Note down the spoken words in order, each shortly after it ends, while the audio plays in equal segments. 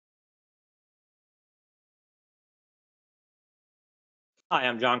Hi,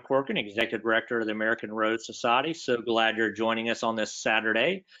 I'm John Corkin, Executive Director of the American Rose Society. So glad you're joining us on this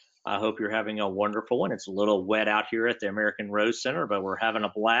Saturday. I hope you're having a wonderful one. It's a little wet out here at the American Rose Center, but we're having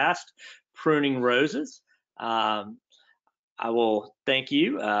a blast pruning roses. I will thank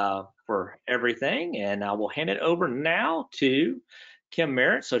you for everything, and I will hand it over now to Kim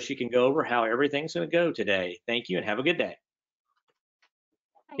Merritt so she can go over how everything's going to go today. Thank you and have a good day.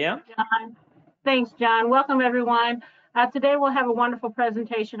 Thanks, John. Thanks, John. Welcome, everyone. Today we'll have a wonderful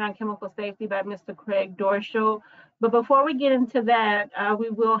presentation on chemical safety by Mr. Craig Dorschel. But before we get into that, we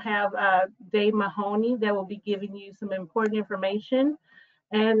will have Dave Mahoney that will be giving you some important information.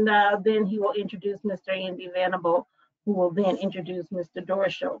 And then he will introduce Mr. Andy Venable, who will then introduce Mr.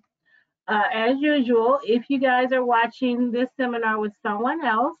 Dorschel. As usual, if you guys are watching this seminar with someone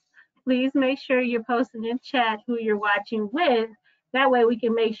else, please make sure you're posting in chat who you're watching with. That way we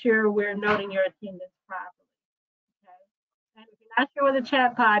can make sure we're noting your attendance properly. Okay? And if you're not sure where the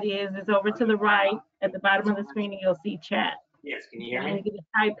chat pod is, it's over to the right at the bottom of the screen, and you'll see chat. Yes, can you hear me? And you can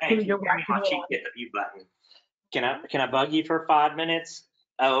type who you're watching. Hit the mute button. Can I bug you for 5 minutes?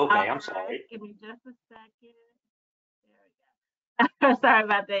 Oh, okay. I'm sorry. Give me just a second. There we go. Sorry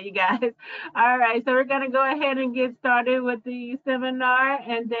about that, you guys. All right, so we're going to go ahead and get started with the seminar.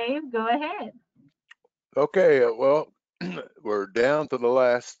 And Dave, go ahead. Okay, well, we're down to the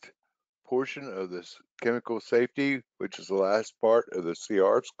last portion of this chemical safety, which is the last part of the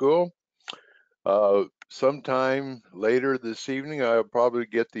CR school. Sometime later this evening, I'll probably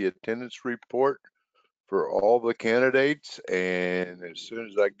get the attendance report for all the candidates, and as soon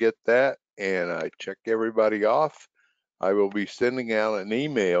as I get that and I check everybody off, I will be sending out an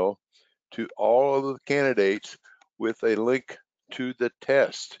email to all of the candidates with a link to the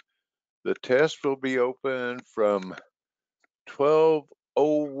test. The test will be open from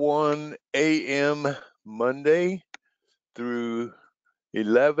 12:01 a.m. Monday through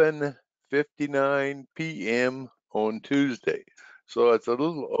 11:59 p.m. on Tuesday. So it's a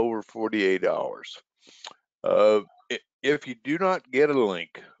little over 48 hours. If you do not get a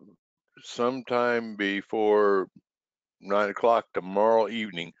link sometime before 9 o'clock tomorrow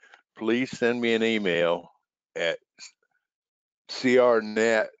evening, please send me an email at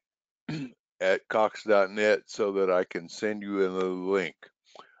crnet@cox.net so that I can send you a link.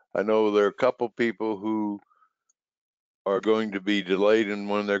 I know there are a couple people who are going to be delayed in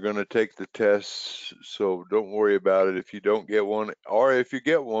when they're going to take the tests, so don't worry about it if you don't get one, or if you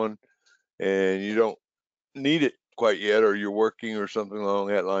get one and you don't need it quite yet, or you're working or something along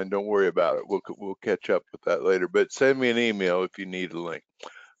that line, don't worry about it. We'll catch up with that later, but send me an email if you need a link.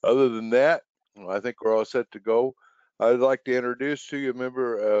 Other than that, I think we're all set to go. I'd like to introduce to you a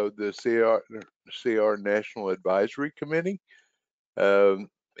member of the CR National Advisory Committee,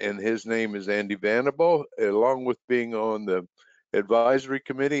 and his name is Andy Venable. Along with being on the advisory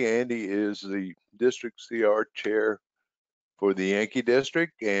committee, Andy is the district CR chair for the Yankee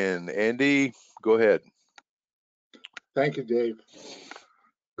District. And Andy, go ahead. Thank you, Dave.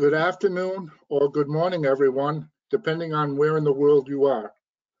 Good afternoon or good morning, everyone, depending on where in the world you are.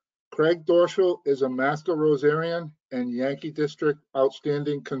 Craig Dorschel is a Master Rosarian and Yankee District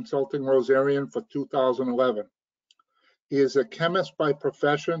Outstanding Consulting Rosarian for 2011. He is a chemist by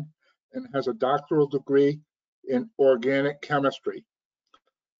profession and has a doctoral degree in organic chemistry.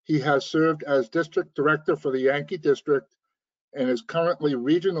 He has served as District Director for the Yankee District and is currently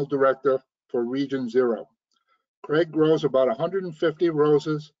Regional Director for Region 0. Craig grows about 150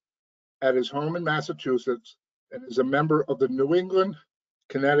 roses at his home in Massachusetts and is a member of the New England,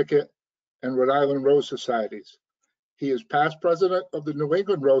 Connecticut, and Rhode Island Rose Societies. He is past president of the New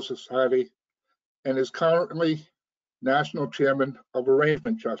England Rose Society and is currently national chairman of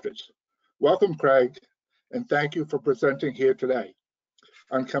Arrangement Trustees. Welcome, Craig, and thank you for presenting here today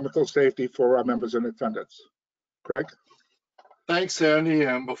on chemical safety for our members in attendance. Craig? Thanks, Andy.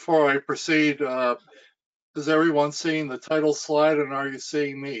 And before I proceed, is everyone seeing the title slide, and are you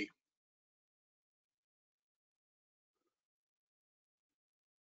seeing me?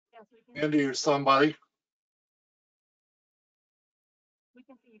 Yes, we can. Andy or somebody? We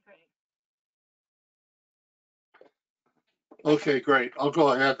can see you, Craig. Okay, great. I'll go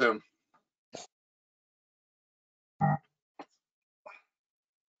ahead then.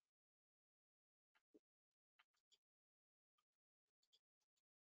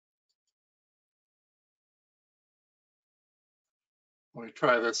 Let me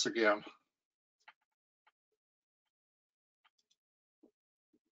try this again.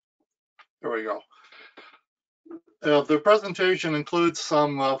 There we go. The presentation includes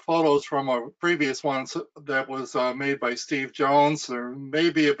some photos from a previous one that was made by Steve Jones. There may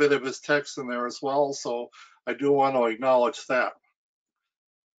be a bit of his text in there as well, so I do want to acknowledge that.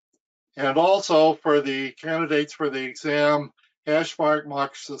 And also for the candidates for the exam, hash mark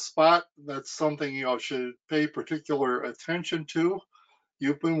marks the spot. That's something you should pay particular attention to.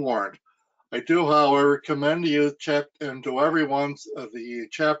 You've been warned. I do, however, recommend you check into everyone's the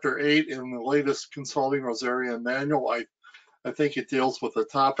chapter 8 in the latest Consulting Rosarian manual. I think it deals with the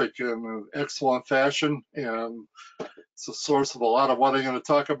topic in an excellent fashion, and it's a source of a lot of what I'm going to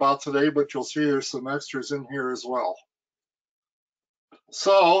talk about today, but you'll see there's some extras in here as well.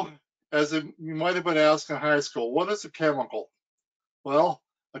 So, you might have been asked in high school, what is a chemical? Well,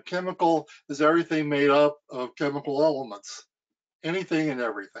 a chemical is everything made up of chemical elements, anything and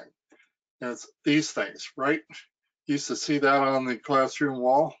everything. And it's these things, right? You used to see that on the classroom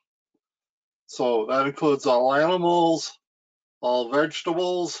wall. So that includes all animals, all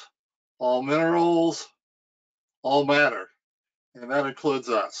vegetables, all minerals, all matter, and that includes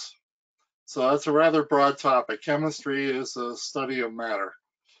us. So that's a rather broad topic. Chemistry is a study of matter.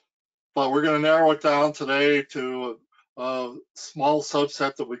 But we're going to narrow it down today to a small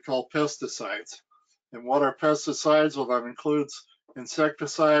subset that we call pesticides. And what are pesticides? Well, that includes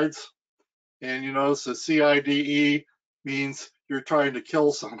insecticides. And you notice the CIDE means you're trying to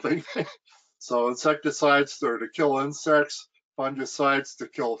kill something. So insecticides are to kill insects, fungicides to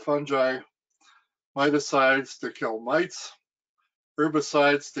kill fungi, miticides to kill mites,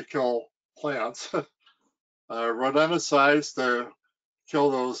 herbicides to kill plants, rodenticides to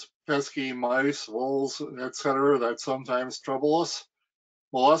kill those pesky mice, voles, etc. that sometimes trouble us,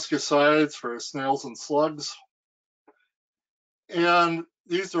 molluscicides for snails and slugs. And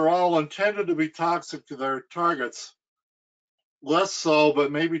these are all intended to be toxic to their targets. Less so,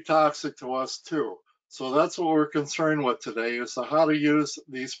 but maybe toxic to us too. So that's what we're concerned with today, is how to use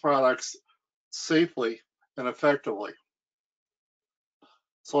these products safely and effectively.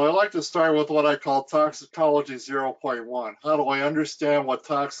 So I like to start with what I call toxicology 0.1. How do I understand what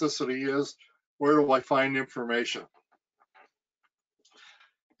toxicity is? Where do I find information?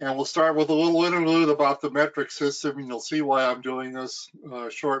 And we'll start with a little interlude about the metric system, and you'll see why I'm doing this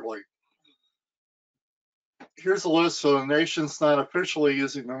shortly. Here's a list of the nations not officially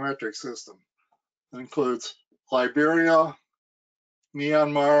using the metric system. It includes Liberia,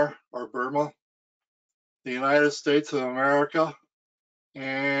 Myanmar or Burma, the United States of America,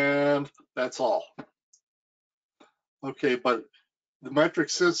 and that's all. Okay, but the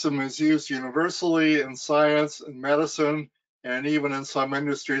metric system is used universally in science and medicine, and even in some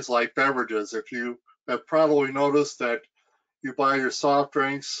industries like beverages. If you have probably noticed that you buy your soft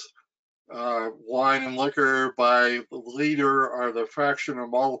drinks, wine and liquor by the liter or the fraction or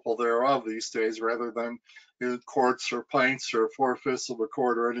multiple thereof these days, rather than in quarts or pints or 4/5 of a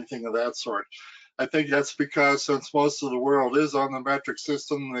quart or anything of that sort. I think that's because since most of the world is on the metric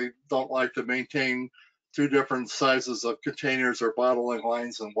system, they don't like to maintain two different sizes of containers or bottling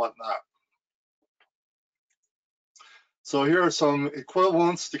lines and whatnot. So here are some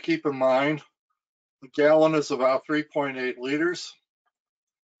equivalents to keep in mind. A gallon is about 3.8 liters.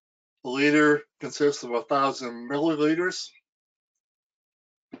 A liter consists of 1,000 milliliters.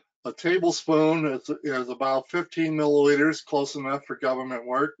 A tablespoon is about 15 milliliters, close enough for government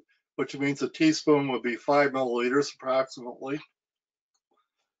work, which means a teaspoon would be 5 milliliters approximately.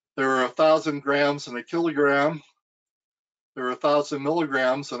 There are 1,000 grams in a kilogram. There are 1,000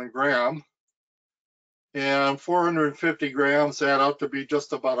 milligrams in a gram. And 450 grams add up to be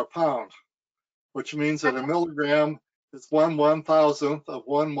just about a pound, which means that a milligram is 1/1000th of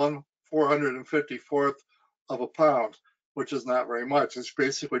 1/454th of a pound, which is not very much. It's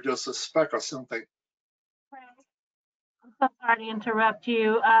basically just a speck of something. I'm so sorry to interrupt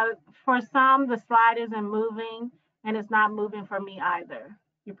you. For some, the slide isn't moving, and it's not moving for me either,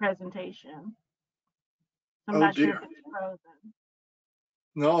 your presentation. I'm not sure if it's frozen.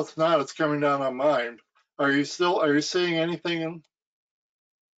 No, it's not. It's coming down on mine. Are you seeing anything?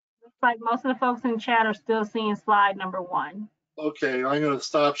 Looks like most of the folks in chat are still seeing slide number 1. Okay, I'm going to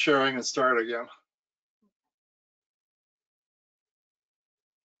stop sharing and start again.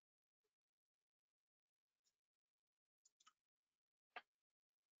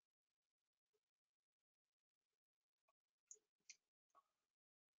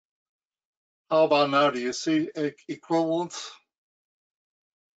 How about now? Do you see equivalents?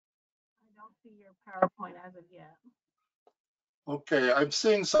 I don't see your PowerPoint as of yet. Okay, I'm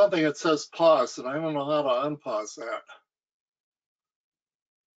seeing something that says pause, and I don't know how to unpause that.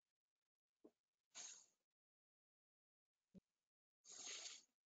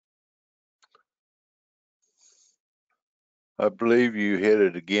 I believe you hit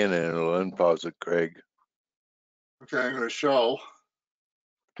it again and it'll unpause it, Craig. Okay, I'm going to show.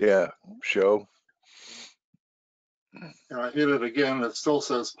 Yeah, show. And I hit it again, it still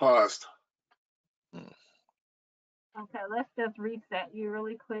says paused. Okay, let's just reset you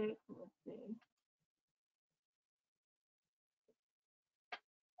really quick. Let's see.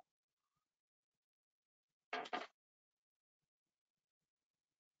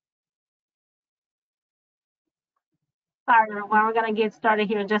 Sorry, everyone. We're going to get started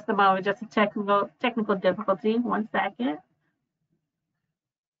here in just a moment. Just a technical difficulty. 1 second.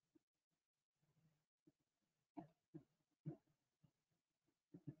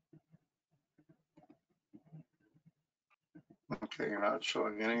 Okay, you're not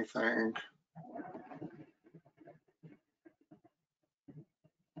showing anything.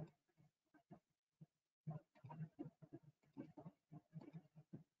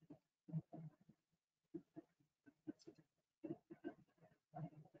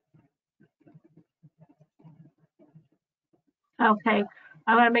 Okay,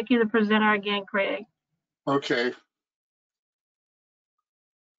 I'm going to make you the presenter again, Craig. Okay, Can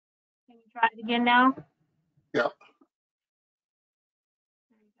you try it again now? yeah.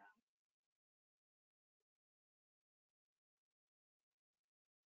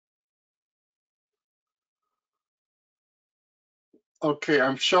 Okay,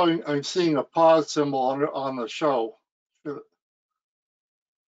 I'm seeing a pause symbol on the show.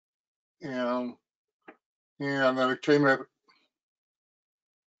 And then it came up.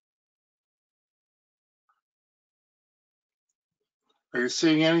 Are you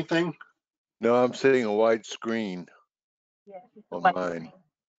seeing anything? No, I'm seeing a wide screen Yes, it's on white mine. screen.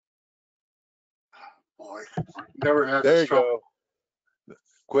 Boy, never had There this you trouble. go.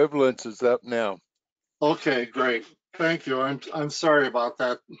 Equivalence is up now. Okay, great. Thank you. I'm sorry about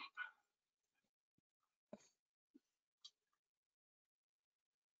that.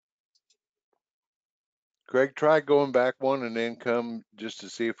 Greg, try going back one and then come just to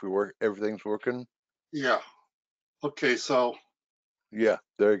see if everything's working. Yeah. Okay, so Yeah,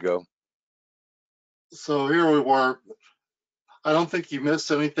 there you go. here we were. I don't think you missed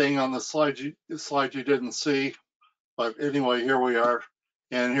anything on the slide you didn't see, but anyway, here we are,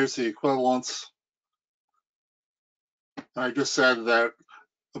 and here's the equivalence. I just said that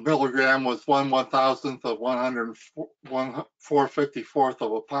a milligram was 1/1000th of 454th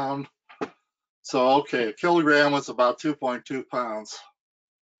of a pound. So okay, a kilogram was about 2.2 pounds.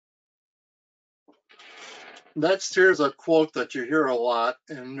 Next, here's a quote that you hear a lot,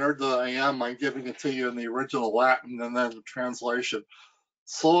 and nerd that I am, I'm giving it to you in the original Latin and then the translation.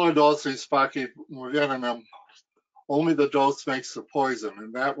 Solo dosis facie venomum. Only the dose makes the poison,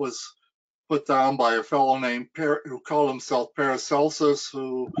 and that was put down by a fellow named who called himself Paracelsus,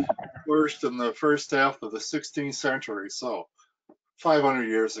 who flourished in the first half of the 16th century, so 500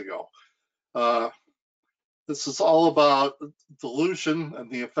 years ago. This is all about dilution and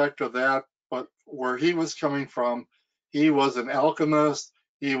the effect of that, but where he was coming from, he was an alchemist,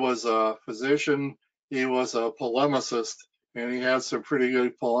 he was a physician, he was a polemicist, and he had some pretty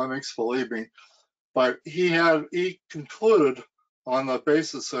good polemics, believe me. But he concluded on the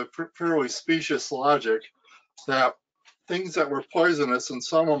basis of fairly specious logic that things that were poisonous in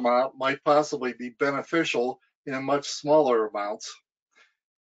some amount might possibly be beneficial in much smaller amounts.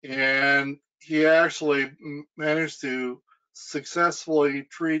 And he actually managed to successfully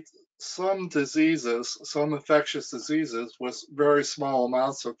treat some diseases, some infectious diseases, with very small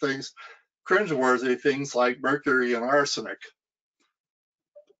amounts of things, cringeworthy things like mercury and arsenic.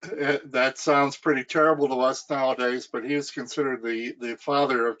 That sounds pretty terrible to us nowadays, but he is considered the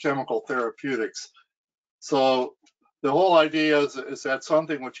father of chemical therapeutics. So the whole idea is that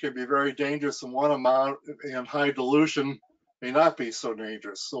something which can be very dangerous in one amount and high dilution may not be so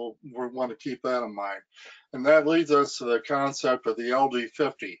dangerous. So we want to keep that in mind. And that leads us to the concept of the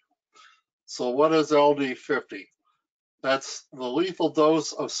LD50. So what is LD50? That's the lethal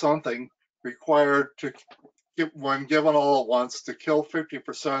dose of something required to, when given all at once, to kill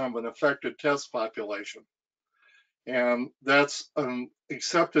 50% of an affected test population. And that's an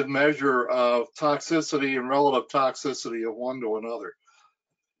accepted measure of toxicity and relative toxicity of one to another.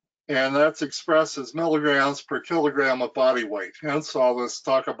 And that's expressed as milligrams per kilogram of body weight. Hence all this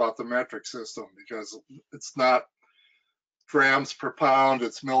talk about the metric system, because it's not grams per pound,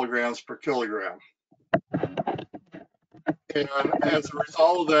 it's milligrams per kilogram. And as a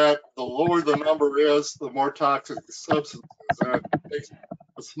result of that, the lower the number is, the more toxic the substance is. And it takes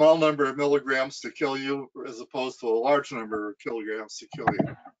a small number of milligrams to kill you as opposed to a large number of kilograms to kill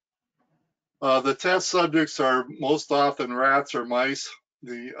you. The test subjects are most often rats or mice.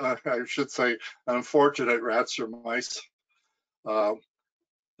 I should say unfortunate rats or mice.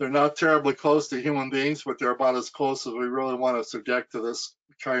 They're not terribly close to human beings, but they're about as close as we really want to subject to this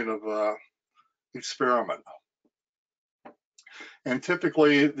kind of experiment. And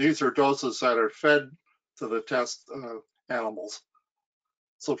typically, these are doses that are fed to the test animals.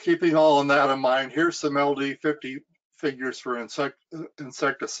 So keeping all of that in mind, here's some LD50 figures for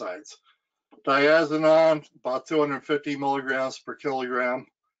insecticides. Diazinon, about 250 milligrams per kilogram.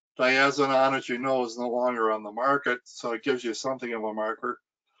 Diazinon, as you know, is no longer on the market, so it gives you something of a marker.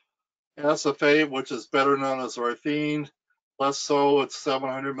 Acephate, which is better known as orthene, less so, it's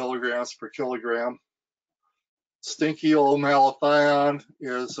 700 milligrams per kilogram. Stinky old malathion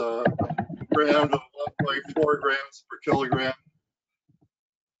is a gram to 1.4 grams per kilogram.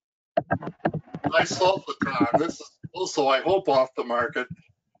 Disulfiton, this is also, I hope, off the market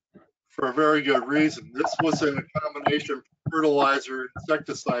for a very good reason. This was in a combination fertilizer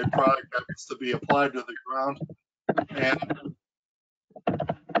insecticide product that was to be applied to the ground. And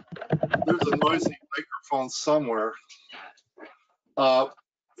there's a noisy microphone somewhere.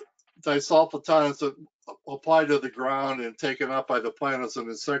 Disulfiton is applied to the ground and taken up by the plant as an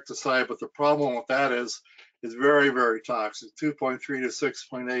insecticide, but the problem with that is it's very, very toxic, 2.3 to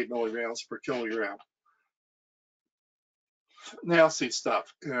 6.8 milligrams per kilogram. Nasty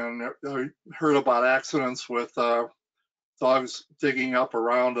stuff. And I heard about accidents with dogs digging up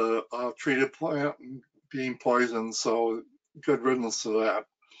around a treated plant and being poisoned, so good riddance to that.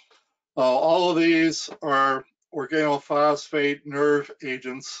 All of these are organophosphate nerve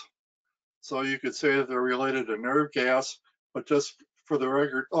agents, so you could say that they're related to nerve gas, but just for the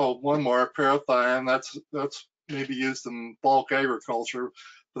record, oh, one more, parathion, that's maybe used in bulk agriculture,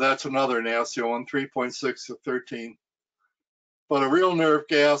 but that's another nasty one, 3.6 to 13. But a real nerve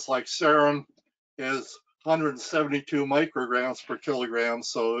gas like sarin is 172 micrograms per kilogram.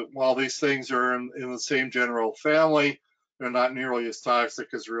 So while these things are in the same general family, they're not nearly as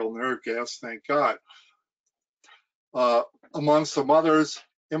toxic as real nerve gas, thank God. Among some others,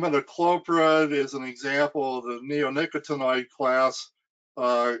 imidacloprid is an example of the neonicotinoid class.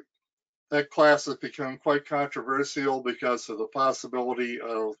 That class has become quite controversial because of the possibility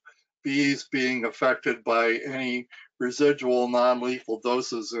of bees being affected by any residual non-lethal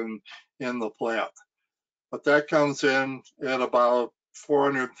doses in the plant. But that comes in at about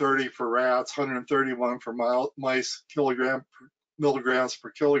 430 for rats, 131 for mice, milligrams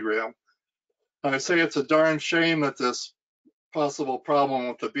per kilogram. And I say it's a darn shame that this possible problem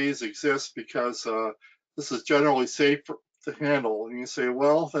with the bees exists, because this is generally safe to handle. And you say,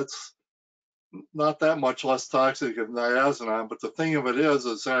 well, that's not that much less toxic than diazinon, but the thing of it is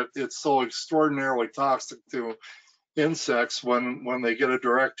that it's so extraordinarily toxic to insects when they get a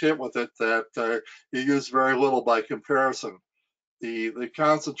direct hit with it that you use very little by comparison. The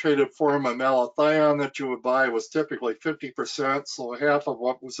concentrated form of malathion that you would buy was typically 50%, so half of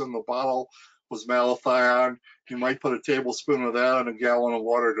what was in the bottle was malathion. You might put a tablespoon of that in a gallon of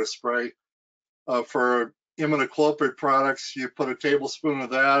water to spray. For imidacloprid products, you put a tablespoon of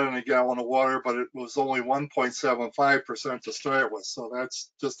that in a gallon of water, but it was only 1.75% to start with. So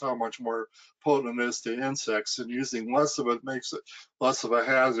that's just how much more potent it is to insects, and using less of it makes it less of a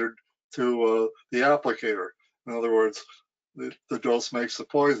hazard to the applicator. In other words, the dose makes the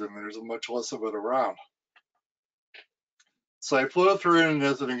poison. There's much less of it around. Cyfluothrin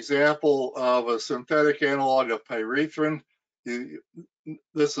is an example of a synthetic analog of pyrethrin.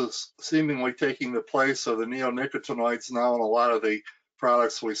 This is seemingly taking the place of the neonicotinoids now in a lot of the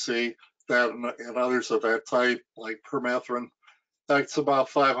products we see, that and others of that type, like permethrin. That's about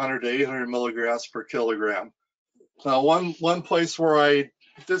 500 to 800 milligrams per kilogram. Now, one place where I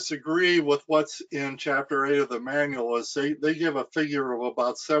disagree with what's in chapter 8 of the manual is they give a figure of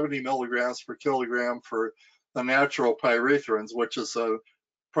about 70 milligrams per kilogram for the natural pyrethrins, which is a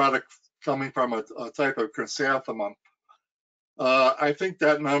product coming from a type of chrysanthemum. I think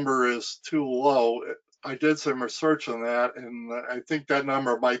that number is too low. I did some research on that, and I think that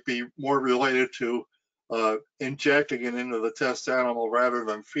number might be more related to injecting it into the test animal rather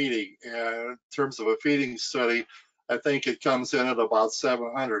than feeding. And in terms of a feeding study, I think it comes in at about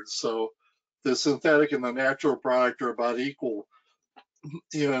 700. So the synthetic and the natural product are about equal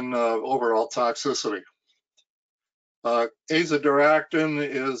in overall toxicity. Azadirachtin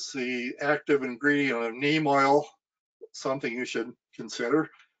is the active ingredient of neem oil, something you should consider.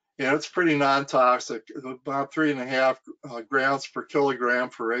 And it's pretty non-toxic, about 3.5 grams per kilogram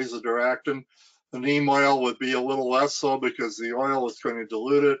for azadirachtin. The neem oil would be a little less so because the oil is going to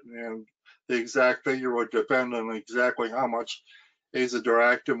dilute it, and the exact figure would depend on exactly how much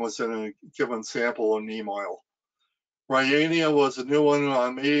azadirachtin was in a given sample of neem oil. Rhyania was a new one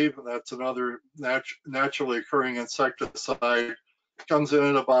on me. That's another naturally occurring insecticide. Comes in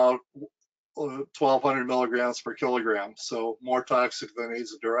at about 1,200 milligrams per kilogram, so more toxic than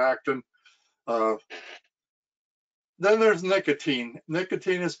azadirachtin. Then there's nicotine.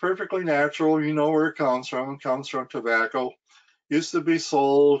 Nicotine is perfectly natural. You know where it comes from. It comes from tobacco. Used to be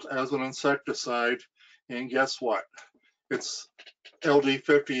sold as an insecticide, and guess what? Its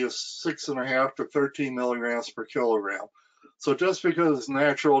LD50 is 6.5 to 13 milligrams per kilogram. So just because it's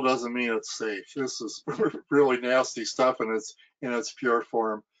natural doesn't mean it's safe. This is really nasty stuff in its pure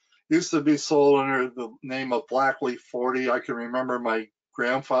form. Used to be sold under the name of Blackleaf 40. I can remember my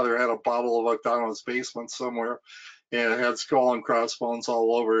grandfather had a bottle of it down in his basement somewhere, and it had skull and crossbones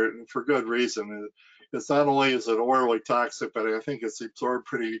all over it, and for good reason. It's not only is it orally toxic, but I think it's absorbed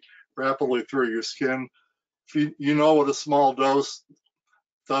pretty rapidly through your skin. If you know what a small dose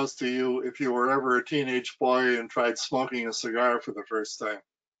does to you if you were ever a teenage boy and tried smoking a cigar for the first time.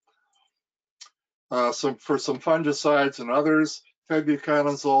 For some fungicides and others,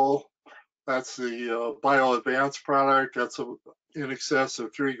 tebuconazole, that's the bio-advanced product. That's in excess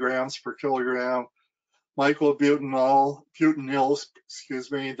of 3 grams per kilogram. Myclobutanil,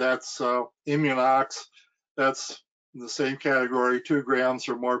 excuse me, that's Immunox. That's in the same category, 2 grams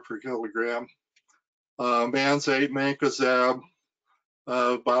or more per kilogram. Manzate, Mancozeb,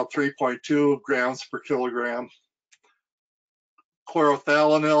 about 3.2 grams per kilogram.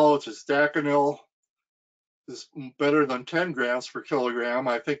 Chlorothalonil, which is Daconil, is better than 10 grams per kilogram.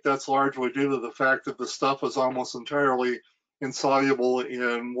 I think that's largely due to the fact that the stuff is almost entirely insoluble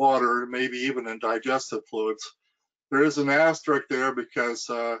in water, maybe even in digestive fluids. There is an asterisk there because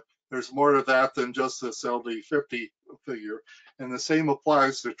there's more to that than just this LD50 figure. And the same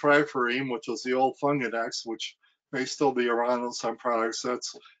applies to triferine, which is the old Fungidex, which may still be around in some products.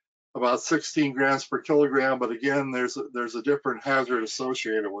 That's about 16 grams per kilogram, but again, there's a different hazard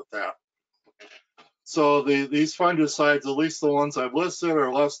associated with that. So these fungicides, at least the ones I've listed,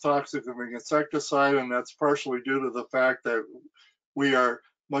 are less toxic than an insecticide, and that's partially due to the fact that we are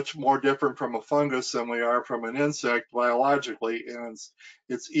much more different from a fungus than we are from an insect biologically, and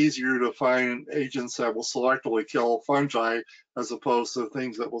it's easier to find agents that will selectively kill fungi as opposed to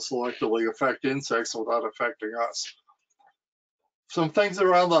things that will selectively affect insects without affecting us. Some things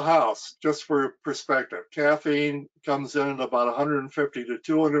around the house, just for perspective. Caffeine comes in at about 150 to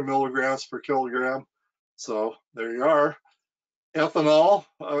 200 milligrams per kilogram. So there you are. Ethanol,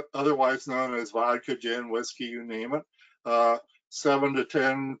 otherwise known as vodka, gin, whiskey, you name it, 7 to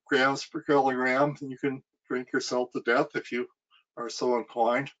 10 grams per kilogram. You can drink yourself to death if you are so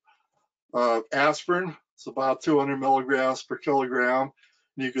inclined. Aspirin, it's about 200 milligrams per kilogram.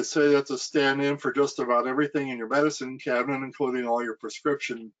 And you could say that's a stand-in for just about everything in your medicine cabinet, including all your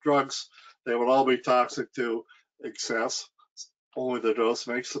prescription drugs. They would all be toxic to excess. Only the dose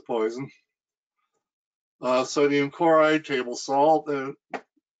makes the poison. Sodium chloride, table salt,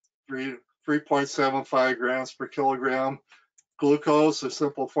 3.75 grams per kilogram. Glucose, a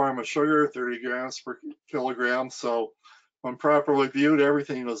simple form of sugar, 30 grams per kilogram. So when properly viewed,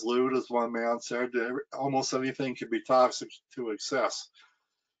 everything is lewd, as one man said. Almost anything can be toxic to excess.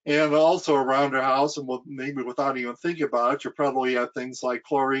 And also around your house, and maybe without even thinking about it, you probably have things like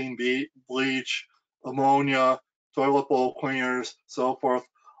chlorine, bleach, ammonia, toilet bowl cleaners, so forth,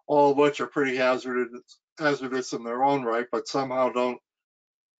 all of which are pretty hazardous in their own right, but somehow don't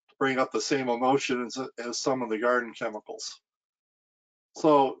bring up the same emotions as some of the garden chemicals.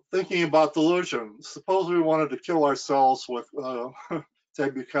 So thinking about dilution, suppose we wanted to kill ourselves with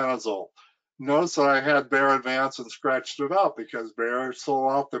tebuconazole. Notice that I had Bayer Advance and scratched it out because Bayer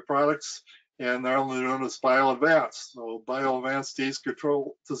sold out their products and they're only known as Bio Advance. So Bio Advance disease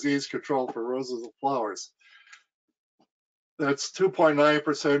control for roses and flowers. That's 2.9%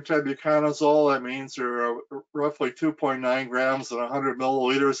 tebuconazole. That means there are roughly 2.9 grams and 100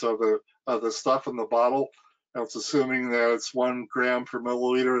 milliliters of the stuff in the bottle. That's assuming that it's 1 gram per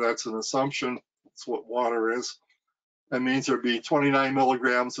milliliter. That's an assumption. That's what water is. That means there'd be 29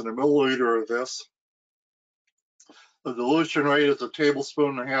 milligrams in a milliliter of this. The dilution rate is 1.5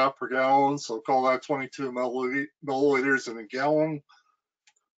 tablespoons per gallon, so call that 22 milliliters in a gallon.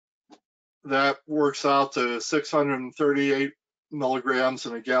 That works out to 638 milligrams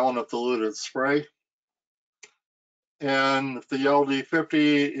in a gallon of diluted spray. And if the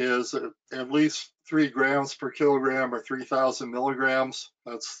LD50 is at least 3 grams per kilogram or 3,000 milligrams,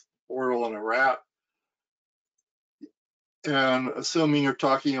 that's oral in a rat. And assuming you're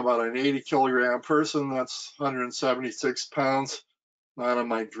talking about an 80 kilogram person, that's 176 pounds. Not in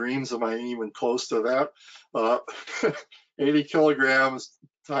my dreams am I even close to that. 80 kilograms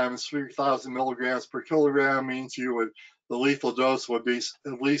times 3,000 milligrams per kilogram means the lethal dose would be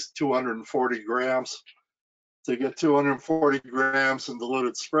at least 240 grams. To get 240 grams in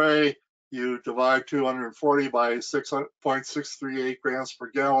diluted spray, You divide 240 by 6.638 grams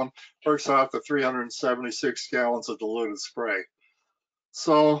per gallon, works out to 376 gallons of diluted spray.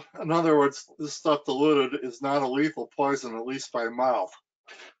 So, in other words, this stuff diluted is not a lethal poison, at least by mouth.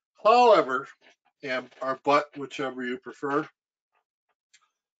 However, or butt, whichever you prefer,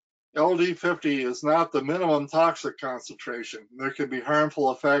 LD50 is not the minimum toxic concentration. There can be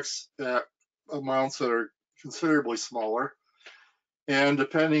harmful effects at amounts that are considerably smaller. And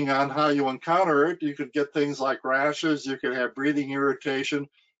depending on how you encounter it, you could get things like rashes, you could have breathing irritation,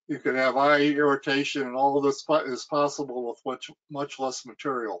 you could have eye irritation, and all of this is possible with much less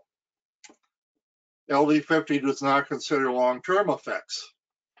material. LD50 does not consider long-term effects.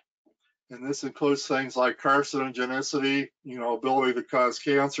 And this includes things like carcinogenicity, ability to cause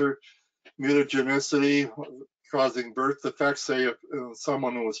cancer, mutagenicity, causing birth defects, say if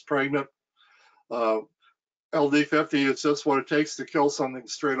someone who was pregnant. LD50 is just what it takes to kill something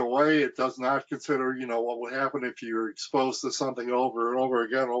straight away. It does not consider, what would happen if you're exposed to something over and over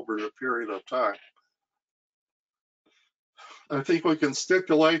again over a period of time. I think we can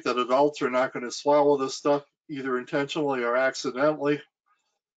stipulate that adults are not going to swallow this stuff either intentionally or accidentally,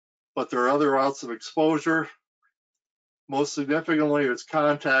 but there are other routes of exposure. Most significantly, it's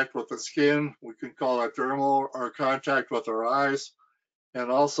contact with the skin. We can call that dermal, or contact with our eyes. And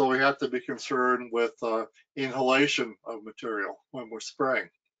also we have to be concerned with inhalation of material when we're spraying.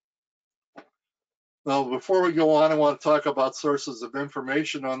 Now, before we go on, I want to talk about sources of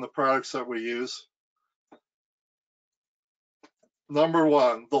information on the products that we use. Number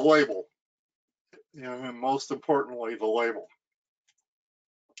one, the label. And most importantly, the label.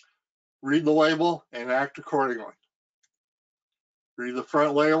 Read the label and act accordingly. Read the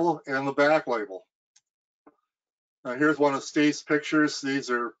front label and the back label. Now, here's one of Steve's pictures.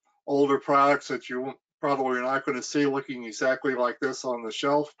 These are older products that you probably are not going to see looking exactly like this on the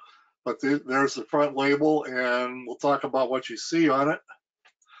shelf, but there's the front label, and we'll talk about what you see on it.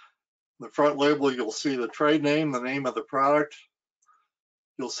 The front label, you'll see the trade name, the name of the product.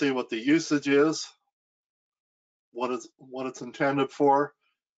 You'll see what the usage is, what it's intended for.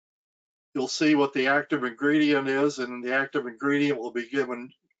 You'll see what the active ingredient is, and the active ingredient will be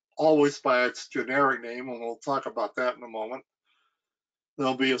given always by its generic name, and we'll talk about that in a moment.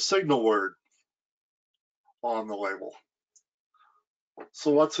 There'll be a signal word on the label.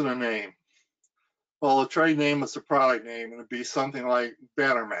 So what's in a name? Well, the trade name is the product name, and it'd be something like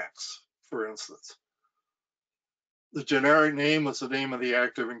Bannermax, for instance. The generic name is the name of the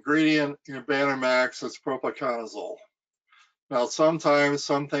active ingredient. In Bannermax, it's propiconazole. Now, sometimes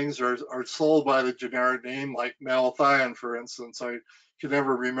some things are sold by the generic name, like malathion, for instance. I can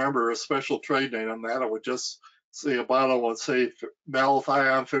never remember a special trade name on that. It would just say a bottle would say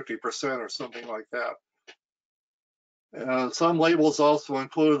malathion 50% or something like that. Some labels also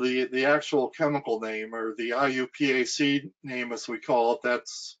include the actual chemical name, or the IUPAC name, as we call it.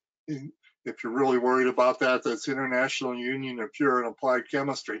 That's, if you're really worried about that, that's International Union of Pure and Applied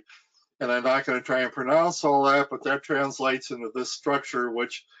Chemistry. And I'm not going to try and pronounce all that, but that translates into this structure,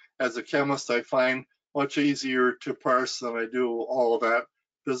 which as a chemist I find much easier to parse than I do all of that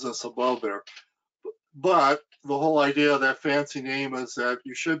business above there. But the whole idea of that fancy name is that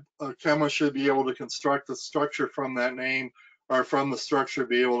a chemist should be able to construct the structure from that name, or from the structure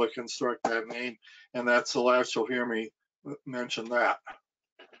be able to construct that name. And that's the last you'll hear me mention that.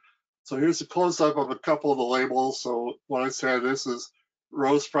 So here's a close-up of a couple of the labels. So what I said, this is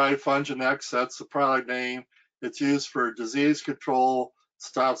Rose Pride Funginex, that's the product name. It's used for disease control,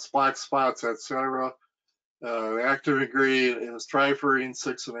 stops black spots, etc. The active ingredient is trifurine,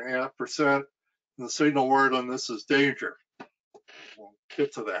 6.5%. The signal word on this is danger. We'll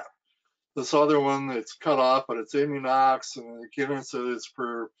get to that. This other one, it's cut off, but it's Immunox, and again, it's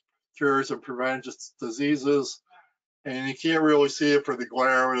for cures and prevents diseases. And you can't really see it for the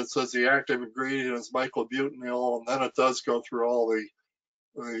glare, but it says the active ingredient is myclobutanil, and then it does go through all the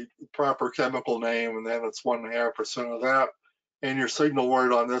proper chemical name, and then it's 1.5% of that. And your signal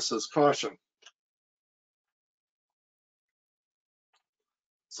word on this is caution.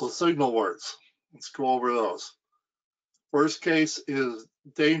 So signal words, let's go over those. Worst case is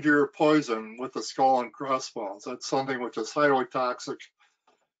danger, poison with the skull and crossbones. That's something which is highly toxic,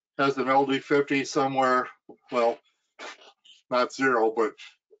 has an LD50 somewhere, well, not zero, but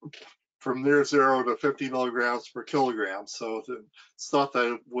from near 0 to 50 milligrams per kilogram. So the stuff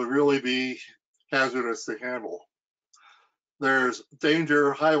that would really be hazardous to handle. There's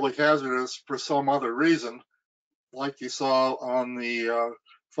danger, highly hazardous for some other reason, like you saw on the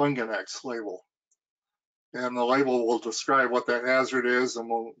Funginex label. And the label will describe what that hazard is, and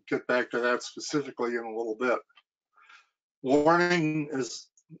we'll get back to that specifically in a little bit. Warning is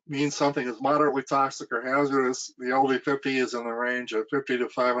means something is moderately toxic or hazardous. The LD50 is in the range of 50 to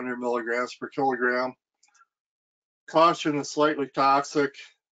 500 milligrams per kilogram. Caution is slightly toxic,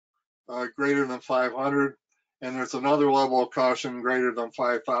 greater than 500, and there's another level of caution greater than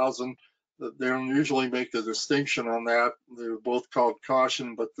 5,000. They don't usually make the distinction on that. They're both called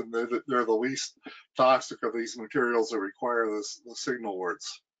caution, but they're the least toxic of these materials that require the signal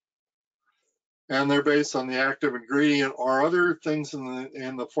words. And they're based on the active ingredient or other things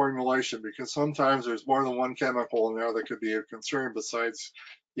in the formulation, because sometimes there's more than one chemical in there that could be a concern besides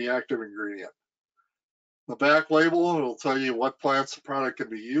the active ingredient. The back label will tell you what plants the product can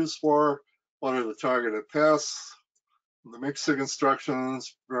be used for, what are the targeted pests. The mixing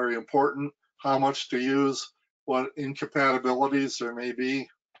instructions, very important, how much to use, what incompatibilities there may be.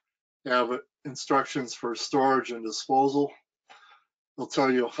 You have instructions for storage and disposal. They'll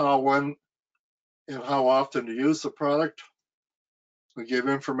tell you how, when, and how often to use the product. We give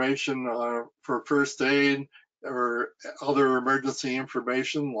information for first aid or other emergency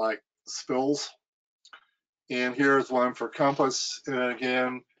information like spills. And here's one for compass, and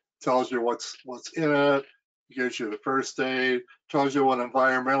again, tells you what's in it, gives you the first aid, tells you what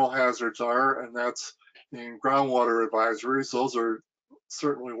environmental hazards are, and that's in groundwater advisories. Those are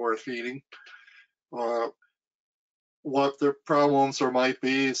certainly worth heeding. What the problems there might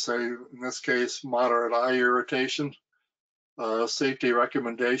be, say in this case, moderate eye irritation, safety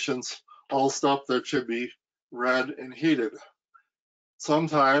recommendations, all stuff that should be read and heeded.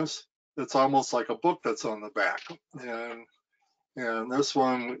 Sometimes it's almost like a book that's on the back, and this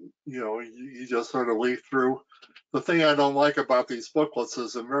one, you just sort of leaf through. The thing I don't like about these booklets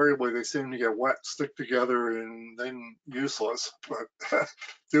is invariably they seem to get wet, stick together, and then useless. But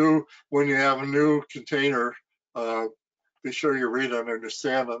when you have a new container, be sure you read and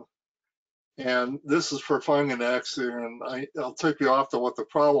understand them. And this is for Funginex, and I'll take you off to what the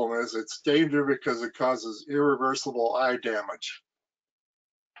problem is. It's dangerous because it causes irreversible eye damage.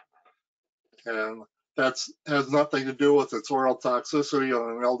 And that has nothing to do with its oral toxicity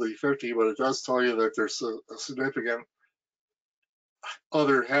on an LD50, but it does tell you that there's a significant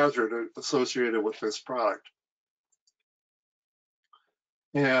other hazard associated with this product.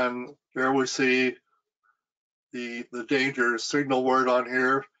 And there we see the danger signal word on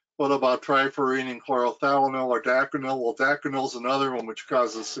here. What about trifurene and chlorothalonil or daconil? Well, daconil is another one which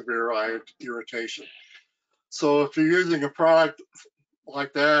causes severe eye irritation. So if you're using a product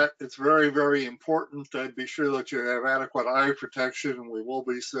like that, it's very, very important to be sure that you have adequate eye protection, and we will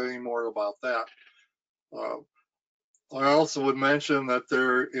be saying more about that. I also would mention that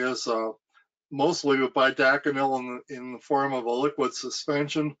there is mostly bidaconil in the form of a liquid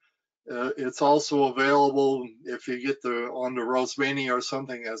suspension. It's also available if you get onto Rosmania or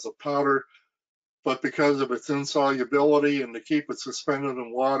something as a powder, but because of its insolubility and to keep it suspended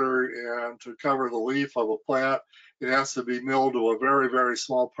in water and to cover the leaf of a plant, it has to be milled to a very, very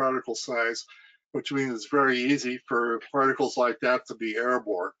small particle size, which means it's very easy for particles like that to be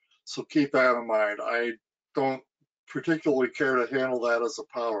airborne. So keep that in mind. I don't particularly care to handle that as a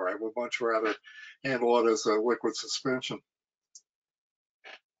powder. I would much rather handle it as a liquid suspension.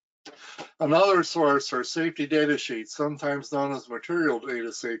 Another source are safety data sheets, sometimes known as material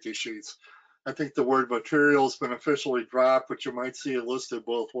data safety sheets. I think the word material has been officially dropped, but you might see it listed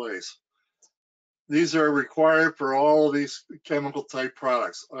both ways. These are required for all of these chemical type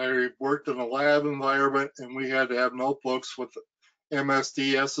products. I worked in a lab environment, and we had to have notebooks with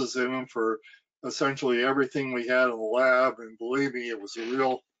MSDSs in them for essentially everything we had in the lab, and believe me, it was a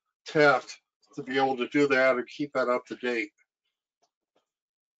real test to be able to do that and keep that up to date.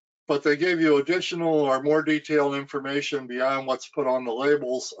 But they give you additional or more detailed information beyond what's put on the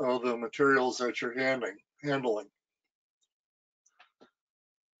labels of the materials that you're handling.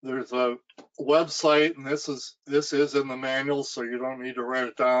 There's a website, and this is in the manual, so you don't need to write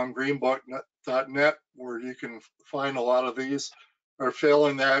it down, greenbook.net, where you can find a lot of these. Or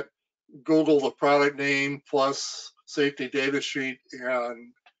failing that, Google the product name plus safety data sheet,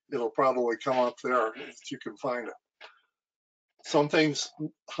 and it'll probably come up there if you can find it. Some things,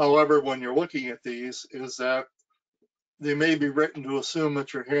 however, when you're looking at these, is that they may be written to assume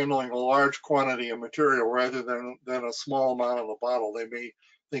that you're handling a large quantity of material rather than a small amount of the bottle. They may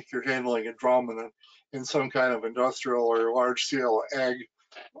think you're handling a drum in some kind of industrial or large-scale ag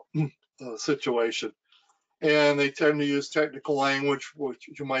situation. And they tend to use technical language, which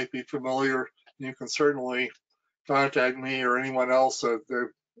you might be familiar. You can certainly contact me or anyone else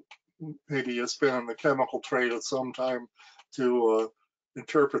that maybe has been in the chemical trade at some time to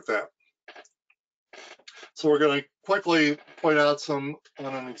interpret that. So we're going to quickly point out on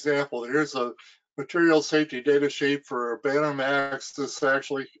an example. Here's a material safety data sheet for Banner Max. This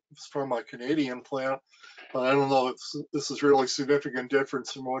actually is from a Canadian plant, but I don't know if this is really significant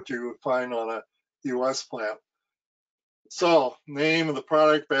difference from what you would find on a US plant. So, name of the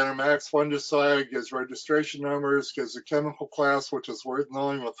product, Banner Max fungicide, gives registration numbers, gives the chemical class, which is worth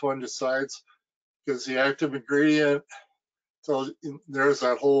knowing with fungicides, gives the active ingredient, tells, there's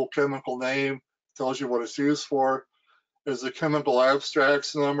that whole chemical name, tells you what it's used for. There's a chemical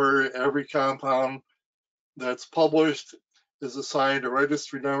abstracts number. Every compound that's published is assigned a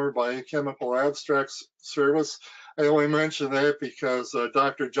registry number by a chemical abstracts service. I only mention that because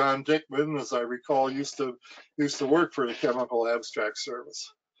Dr. John Dickman, as I recall, used to work for the chemical abstract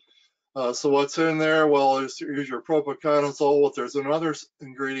service. So what's in there? Well, here's your propiconazole. There's another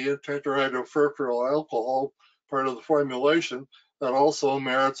ingredient, tetrahydrofurfuryl alcohol, part of the formulation, that also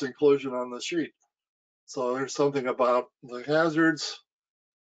merits inclusion on the sheet. So there's something about the hazards.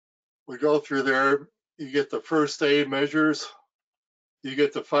 We go through there. You get the first aid measures. You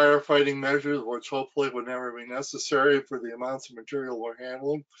get the firefighting measures, which hopefully would never be necessary for the amounts of material we're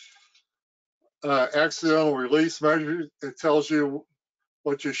handling. Accidental release measures. It tells you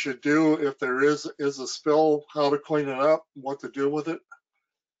what you should do if there is a spill, how to clean it up, what to do with it.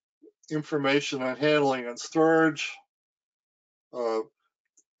 Information on handling and storage.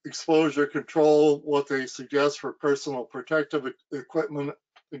 Exposure control, what they suggest for personal protective equipment.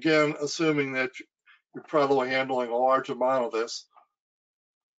 Again, assuming that you're probably handling a large amount of this.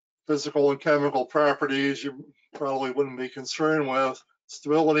 Physical and chemical properties you probably wouldn't be concerned with.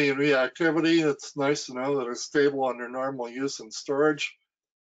 Stability and reactivity, it's nice to know that it's stable under normal use and storage.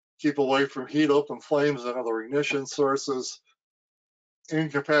 Keep away from heat, open flames, and other ignition sources.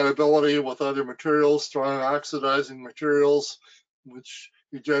 Incompatibility with other materials, strong oxidizing materials, which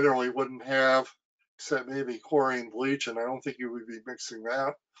you generally wouldn't have, except maybe chlorine bleach, and I don't think you would be mixing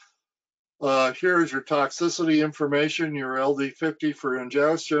that. Here's your toxicity information, your LD50 for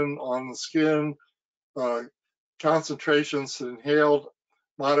ingestion on the skin, concentrations inhaled,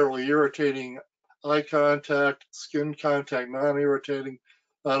 moderately irritating eye contact, skin contact, non-irritating,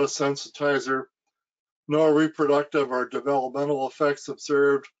 not a sensitizer, no reproductive or developmental effects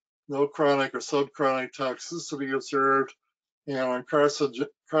observed, no chronic or subchronic toxicity observed, and on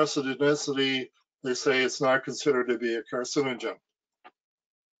carcinogenicity, they say it's not considered to be a carcinogen.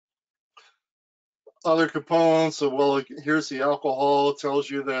 Other components, well, here's the alcohol. It tells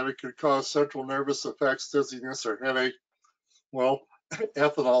you that it could cause central nervous effects, dizziness, or headache. Well,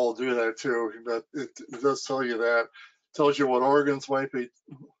 ethanol will do that too, but it does tell you that. It tells you what organs might be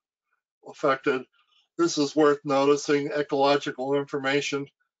affected. This is worth noticing, ecological information.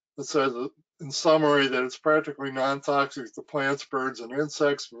 It says, in summary, that it's practically non-toxic to plants, birds, and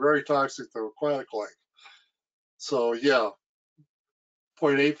insects, very toxic to aquatic life. So yeah,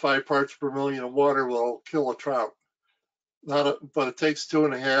 0.85 parts per million of water will kill a trout. But it takes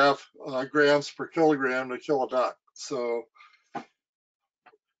 2.5 grams per kilogram to kill a duck. So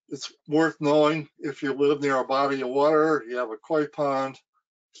it's worth knowing if you live near a body of water, you have a koi pond,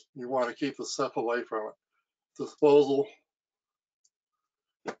 you want to keep the stuff away from it. Disposal.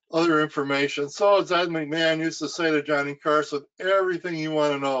 Other information. So as Ed McMahon used to say to Johnny Carson, everything you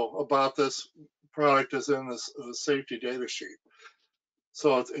want to know about this product is in this safety data sheet.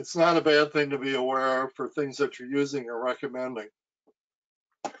 So it's not a bad thing to be aware of for things that you're using or recommending.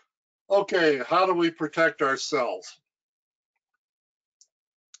 Okay, how do we protect ourselves?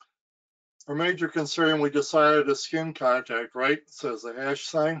 Our major concern, we decided is skin contact, right? It says the hash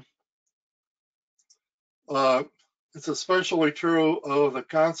sign. It's especially true of the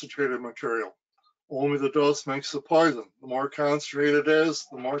concentrated material. Only the dose makes the poison. The more concentrated it is,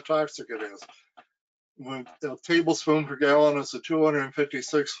 the more toxic it is. When a tablespoon per gallon is a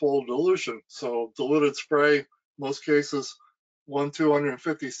 256-fold dilution. So diluted spray, most cases,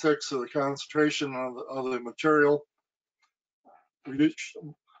 1/256 of the concentration of the material.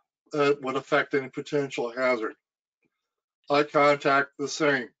 That would affect any potential hazard. Eye contact, the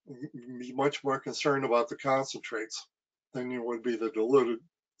same. You'd be much more concerned about the concentrates than you would be the diluted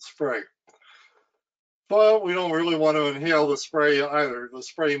spray. But we don't really want to inhale the spray either, the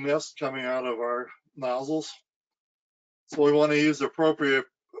spray mist coming out of our nozzles. So we want to use appropriate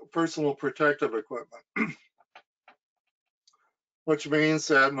personal protective equipment, which means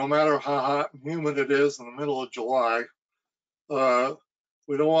that no matter how hot and humid it is in the middle of July,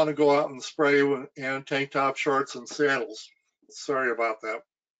 we don't want to go out and spray in tank top, shorts, and sandals. Sorry about that.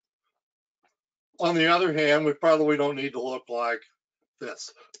 On the other hand, we probably don't need to look like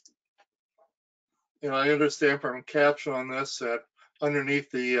this. And I understand from caption on this that underneath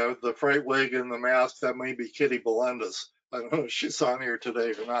the fright wig and the mask, that may be Kitty Belenda's. I don't know if she's on here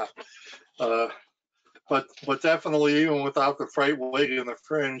today or not. but definitely even without the fright wig and the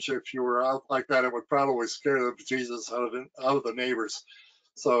fringe, if you were out like that, it would probably scare the bejesus out of the neighbors.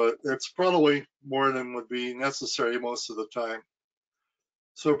 So it's probably more than would be necessary most of the time.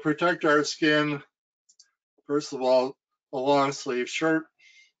 So protect our skin. First of all, a long sleeve shirt.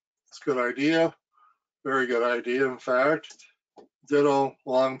 It's a good idea. Very good idea, in fact. Ditto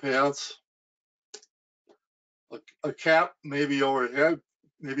long pants. A cap maybe overhead.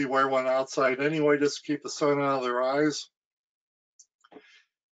 Maybe wear one outside anyway, just to keep the sun out of their eyes.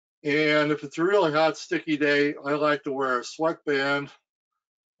 And if it's a really hot, sticky day, I like to wear a sweatband.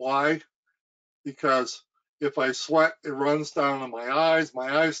 Why? Because if I sweat, it runs down to my eyes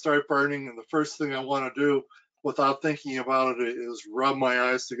start burning, and the first thing I want to do without thinking about it is rub my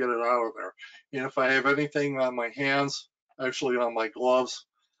eyes to get it out of there. And if I have anything on my hands, actually on my gloves,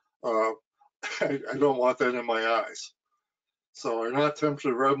 I don't want that in my eyes. So I'm not tempted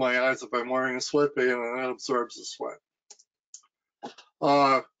to rub my eyes if I'm wearing a sweatband, and that absorbs the sweat.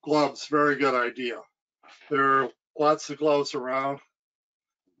 Gloves, very good idea. There are lots of gloves around.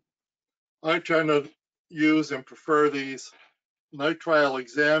 I tend to use and prefer these nitrile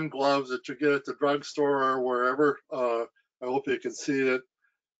exam gloves that you get at the drugstore or wherever. I hope you can see it.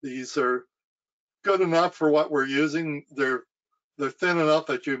 These are good enough for what we're using. They're thin enough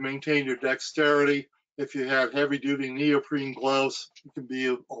that you maintain your dexterity. If you have heavy-duty neoprene gloves, it can be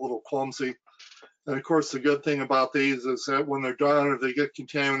a little clumsy. And of course, the good thing about these is that when they're done or they get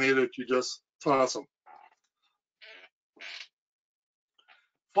contaminated, you just toss them.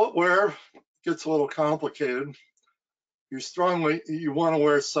 Footwear gets a little complicated. You want to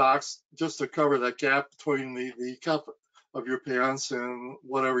wear socks just to cover that gap between the cup of your pants and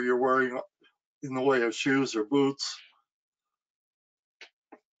whatever you're wearing in the way of shoes or boots.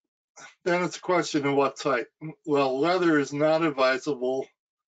 Then it's a question of what type. Well, leather is not advisable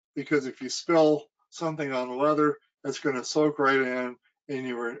because if you spill something on leather, it's going to soak right in and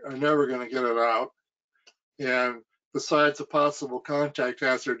you are never going to get it out. And besides the possible contact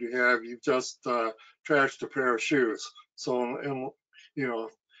hazard you have, you've just trashed a pair of shoes. So, and you know,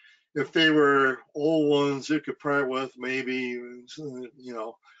 if they were old ones you could part with, maybe, you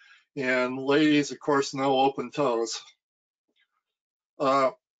know. And ladies, of course, no open toes.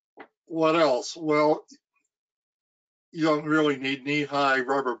 What else? Well, you don't really need knee-high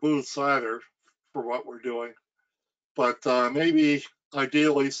rubber boots either for what we're doing. But maybe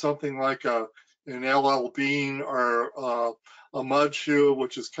ideally something like an LL Bean or a mud shoe,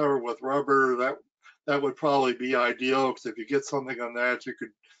 which is covered with rubber. That would probably be ideal, because if you get something on that,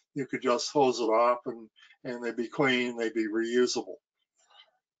 you could just hose it off and they'd be clean, they'd be reusable.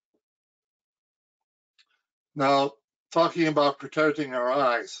 Now, talking about protecting our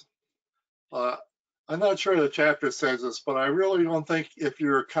eyes. I'm not sure the chapter says this, but I really don't think if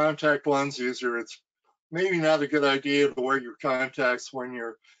you're a contact lens user, it's maybe not a good idea to wear your contacts when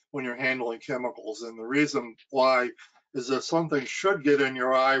you're handling chemicals. And the reason why is that something should get in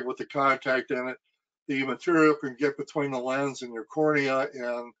your eye with the contact in it. The material can get between the lens and your cornea,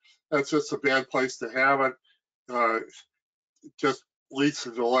 and that's just a bad place to have it. It just leads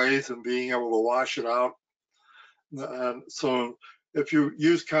to delays in being able to wash it out. So if you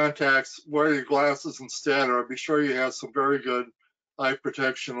use contacts, wear your glasses instead, or be sure you have some very good eye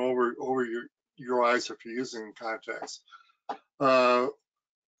protection over your eyes if you're using contacts.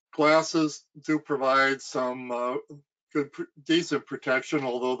 Glasses do provide some decent protection,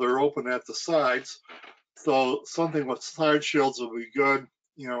 although they're open at the sides. So something with side shields will be good.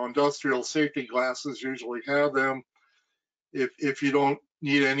 You know, industrial safety glasses usually have them. If you don't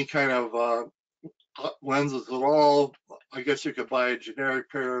need any kind of lenses at all, I guess you could buy a generic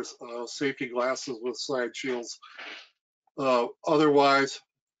pair of safety glasses with side shields. Otherwise,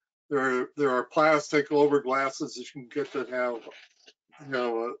 there are plastic over glasses that you can get that have, you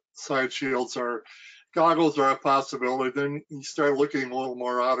know, side shields, or goggles are a possibility. Then you start looking a little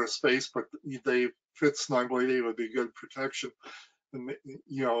more outer space, but they fit snugly. They would be good protection,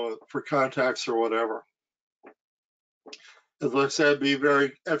 you know, for contacts or whatever. As I said, be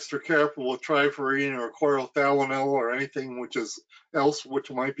very extra careful with triphorine or chlorothalonil or anything which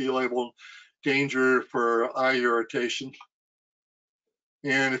might be labeled danger for eye irritation.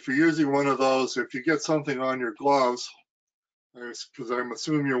 And if you're using one of those, if you get something on your gloves, because I'm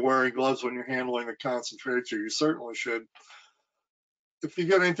assuming you're wearing gloves when you're handling a concentrator, you certainly should. If you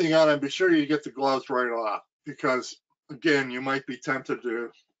get anything on it, be sure you get the gloves right off, because again, you might be tempted to.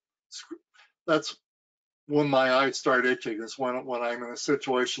 That's when my eyes start itching, is when I'm in a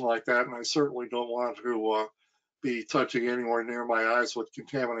situation like that, and I certainly don't want to be touching anywhere near my eyes with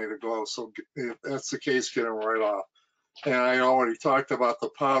contaminated gloves. So if that's the case, get them right off. And I already talked about the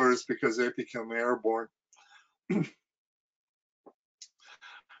powders because they become airborne.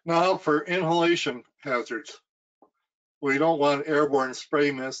 Now for inhalation hazards. We don't want airborne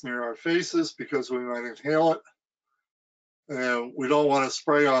spray mist near our faces because we might inhale it. And we don't want to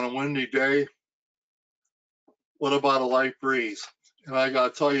spray on a windy day. What about a light breeze? And I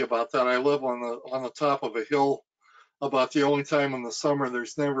got to tell you about that. I live on the top of a hill. About the only time in the summer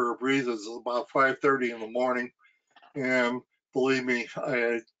there's never a breeze is about 5:30 in the morning. And believe me,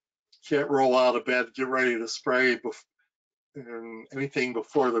 I can't roll out of bed, get ready to spray and anything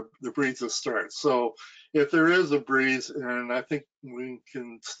before the breezes start. So if there is a breeze, and I think we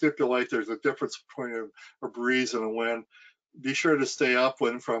can stipulate there's a difference between a breeze and a wind, be sure to stay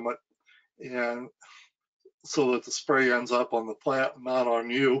upwind from it, and so that the spray ends up on the plant, not on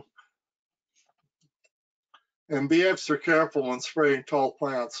you. And be extra careful when spraying tall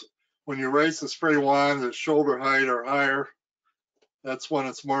plants. When you raise the spray wand at shoulder height or higher, that's when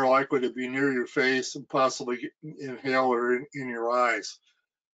it's more likely to be near your face and possibly inhale or in your eyes.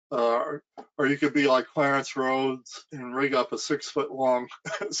 Or you could be like Clarence Rhodes and rig up a 6-foot long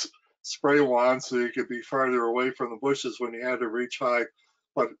spray wand so you could be farther away from the bushes when you had to reach high.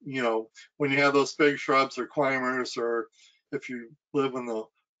 But you know, when you have those big shrubs or climbers, or if you live in the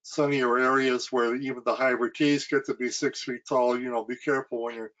sunnier areas where even the hybrid teas get to be 6 feet tall, you know, be careful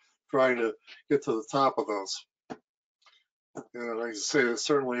when you're trying to get to the top of those. And like I say, it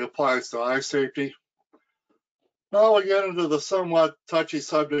certainly applies to eye safety. Now we get into the somewhat touchy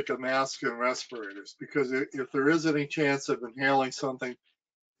subject of masks and respirators, because if there is any chance of inhaling something,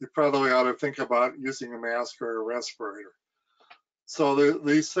 you probably ought to think about using a mask or a respirator. So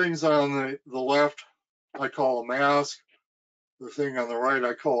these things on the left, I call a mask. The thing on the right,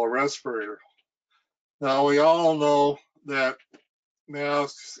 I call a respirator. Now we all know that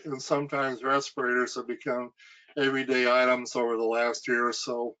masks and sometimes respirators have become everyday items over the last year or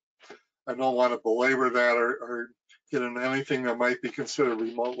so. I don't want to belabor that or get into anything that might be considered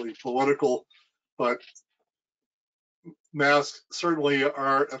remotely political, but masks certainly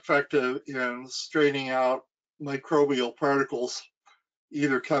are effective in straightening out microbial particles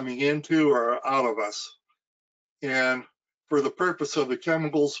either coming into or out of us. And for the purpose of the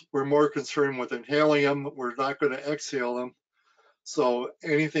chemicals, we're more concerned with inhaling them. We're not going to exhale them. So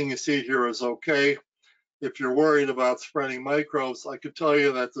anything you see here is okay. If you're worried about spreading microbes, I could tell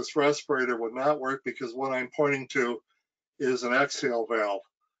you that this respirator would not work, because what I'm pointing to is an exhale valve.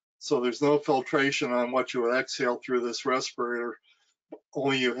 So there's no filtration on what you would exhale through this respirator.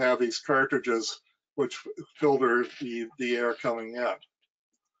 Only you have these cartridges which filter the air coming in.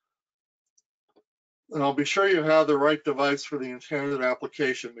 And I'll be sure you have the right device for the intended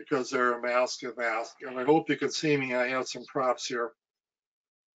application, because they're a mask. And I hope you can see me. I have some props here.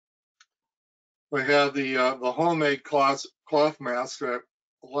 We have the homemade cloth mask that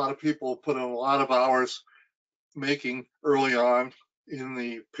a lot of people put in a lot of hours making early on in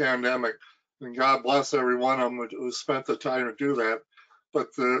the pandemic. And God bless every one of them who spent the time to do that.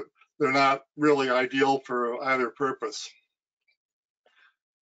 But they're not really ideal for either purpose.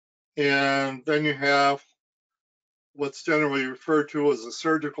 And then you have what's generally referred to as a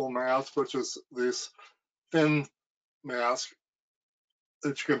surgical mask, which is this thin mask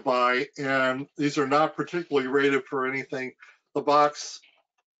that you can buy. And these are not particularly rated for anything. The box,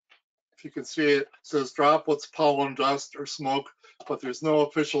 if you can see it, says droplets, pollen, dust, or smoke, but there's no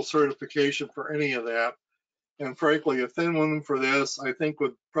official certification for any of that. And frankly, a thin one for this, I think,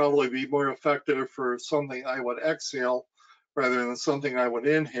 would probably be more effective for something I would exhale rather than something I would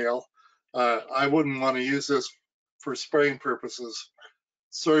inhale. I wouldn't want to use this for spraying purposes.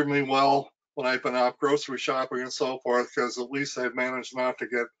 Served me well when I've been out grocery shopping and so forth, because at least I've managed not to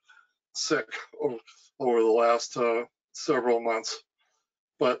get sick over the last several months.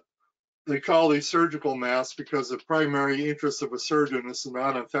 But they call these surgical masks because the primary interest of a surgeon is to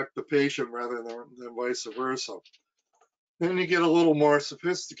not infect the patient rather than vice versa. Then you get a little more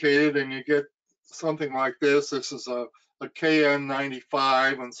sophisticated and you get something like this. This is a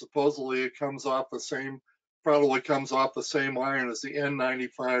KN95, and supposedly it comes off the same, probably comes off the same line as the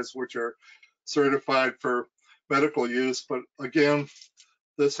N95s, which are certified for medical use. But again,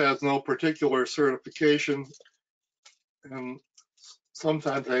 this has no particular certification, and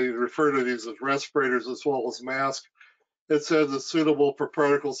sometimes they refer to these as respirators as well as masks. It says it's suitable for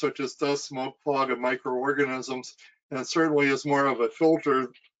particles such as dust, smoke, fog, and microorganisms, and it certainly is more of a filter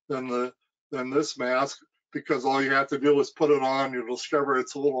than this mask, because all you have to do is put it on. You'll discover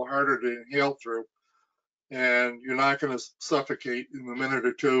it's a little harder to inhale through, and you're not going to suffocate in a minute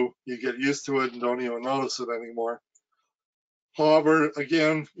or two. You get used to it and don't even notice it anymore. However,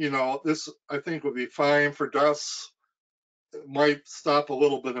 again, you know, this I think would be fine for dust. It might stop a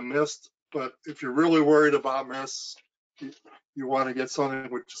little bit of mist But if you're really worried about mess, you want to get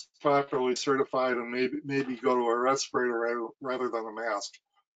something which is properly certified and maybe go to a respirator rather than a mask.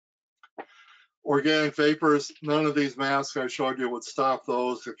 Organic vapors, none of these masks I showed you would stop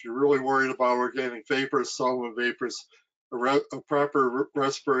those. If you're really worried about organic vapors, solvent vapors, a proper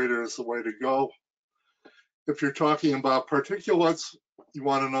respirator is the way to go. If you're talking about particulates, you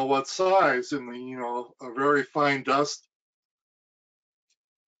want to know what size. And a very fine dust,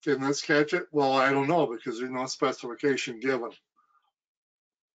 can this catch it? Well, I don't know, because there's no specification given.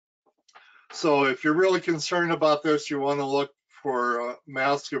 So if you're really concerned about this, you want to look for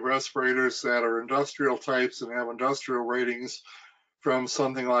masks of respirators that are industrial types and have industrial ratings from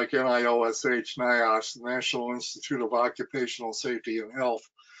something like NIOSH, NIOSH, the National Institute of Occupational Safety and Health.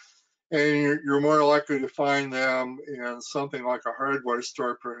 And you're more likely to find them in something like a hardware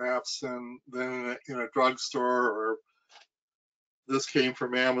store, perhaps, than in a drugstore. Or this came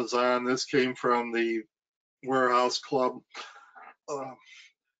from Amazon, this came from the warehouse club.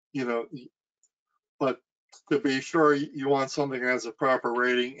 But to be sure, you want something that has a proper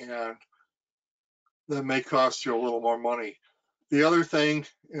rating, and that may cost you a little more money. The other thing,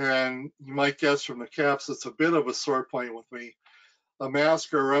 and you might guess from the caps, it's a bit of a sore point with me. A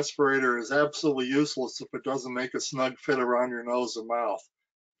mask or a respirator is absolutely useless if it doesn't make a snug fit around your nose and mouth,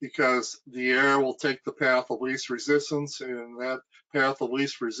 because the air will take the path of least resistance, and that path of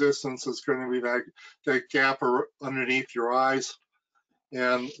least resistance is going to be that gap underneath your eyes.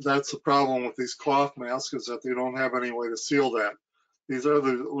 And that's the problem with these cloth masks, is that they don't have any way to seal that. These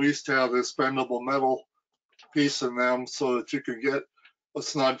others at least have this bendable metal piece in them so that you can get a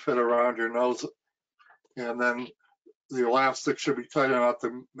snug fit around your nose, and then the elastic should be tight enough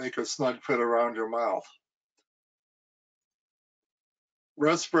to make a snug fit around your mouth.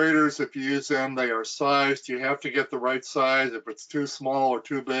 Respirators, if you use them, they are sized. You have to get the right size. If it's too small or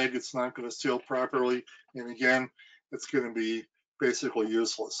too big, it's not going to seal properly. And again, it's going to be basically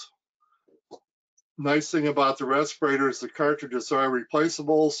useless. Nice thing about the respirators, the cartridges are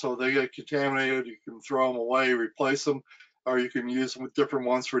replaceable, so they get contaminated, you can throw them away, replace them, or you can use them with different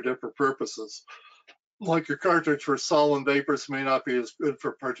ones for different purposes. Like your cartridge for solvent vapors may not be as good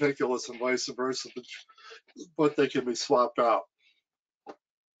for particulates and vice versa, but they can be swapped out.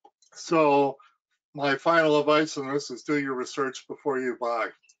 So my final advice on this is do your research before you buy.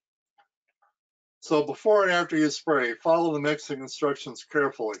 So before and after you spray, follow the mixing instructions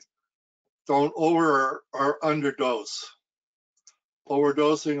carefully. Don't over or underdose.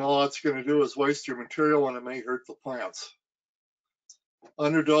 Overdosing, all it's going to do is waste your material, and it may hurt the plants.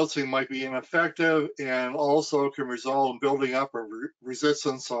 Underdosing might be ineffective and also can result in building up a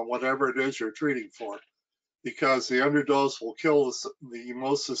resistance on whatever it is you're treating for, because the underdose will kill the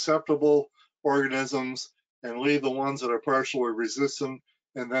most susceptible organisms and leave the ones that are partially resistant,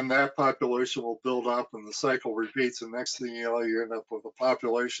 and then that population will build up and the cycle repeats, and next thing you know, you end up with a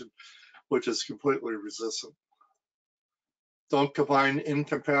population which is completely resistant. Don't combine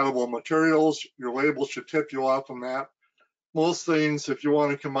incompatible materials. Your label should tip you off on that. Most things, if you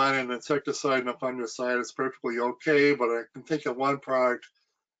want to combine an insecticide and a fungicide, it's perfectly okay, but I can think of one product,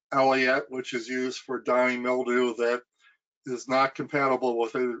 Alliette, which is used for dying mildew, that is not compatible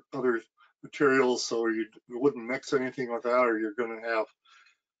with other materials, so you wouldn't mix anything with that, or you're going to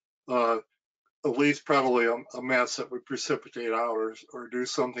have at least probably a mess that would precipitate out or do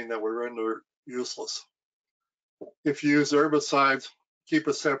something that would render useless. If you use herbicides, keep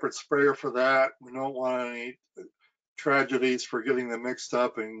a separate sprayer for that. We don't want any tragedies for getting them mixed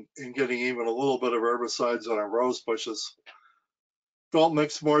up and getting even a little bit of herbicides on our rose bushes. Don't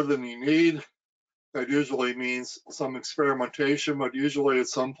mix more than you need. That usually means some experimentation, but usually at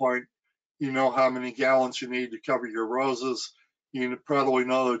some point you know how many gallons you need to cover your roses. You probably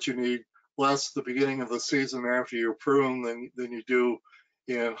know that you need less at the beginning of the season after you prune than you do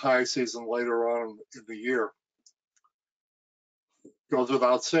in high season later on in the year. Goes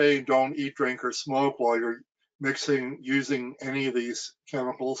without saying, don't eat, drink, or smoke while you're using any of these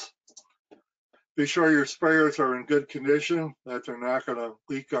chemicals. Be sure your sprayers are in good condition, that they're not going to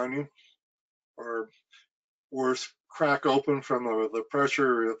leak on you, or worse, crack open from the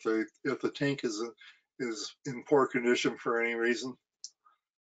pressure if the tank is in poor condition for any reason.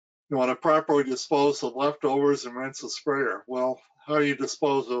 You want to properly dispose of leftovers and rinse the sprayer. Well, how do you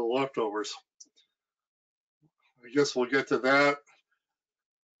dispose of the leftovers? I guess we'll get to that.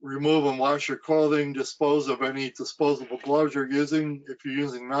 Remove and wash your clothing. Dispose of any disposable gloves you're using. If you're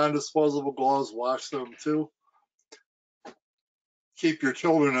using non-disposable gloves, wash them too. Keep your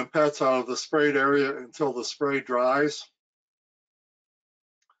children and pets out of the sprayed area until the spray dries.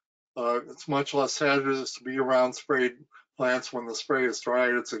 It's much less hazardous to be around sprayed plants, when the spray is dry,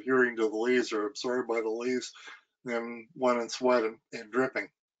 it's adhering to the leaves or absorbed by the leaves, then when it's wet and dripping.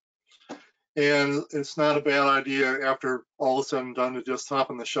 And it's not a bad idea after all is said and done to just hop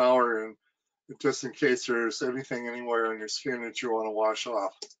in the shower, and just in case there's anything anywhere on your skin that you want to wash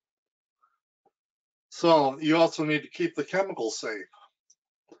off. So you also need to keep the chemicals safe.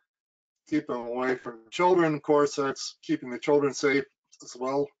 Keep them away from children. Of course, that's keeping the children safe as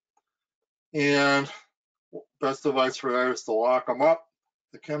well. And best advice for that is to lock them up,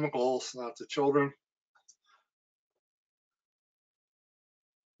 the chemicals, not the children.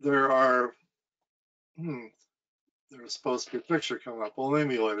 There are, there's supposed to be a picture coming up. Well,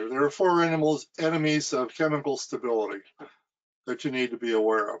 maybe later. There are 4 enemies of chemical stability that you need to be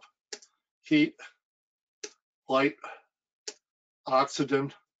aware of: heat, light,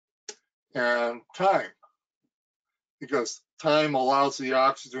 oxygen, and time. Because time allows the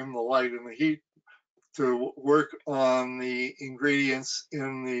oxygen, the light, and the heat to work on the ingredients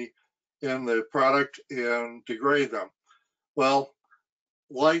in the product and degrade them. Well,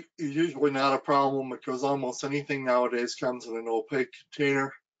 light is usually not a problem because almost anything nowadays comes in an opaque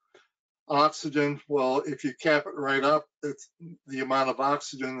container. Oxygen, well, if you cap it right up, it's the amount of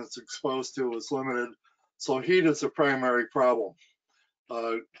oxygen it's exposed to is limited. So heat is a primary problem.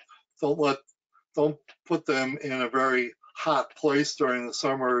 Don't put them in a very hot place during the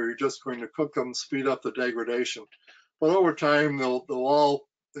summer, or you're just going to cook them, speed up the degradation. But over time, they'll all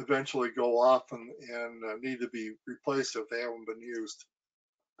eventually go off and need to be replaced if they haven't been used.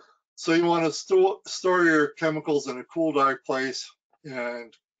 So you want to store your chemicals in a cool, dark place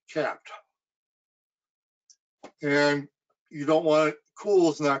and capped. And you don't want it cool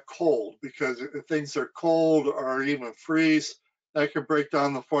is not cold, because if things are cold or even freeze, that can break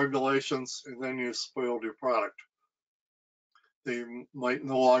down the formulations and then you spoiled your product. They might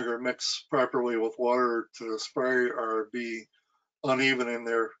no longer mix properly with water to spray or be uneven in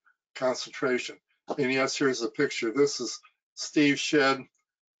their concentration. And yes, here's a picture. This is Steve's shed,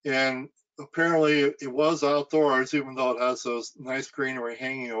 and apparently it was outdoors, even though it has those nice greenery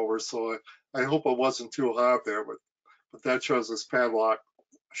hanging over. So I hope it wasn't too hot there, but that shows this padlock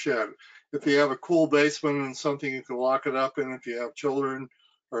shed. If you have a cool basement and something you can lock it up in, if you have children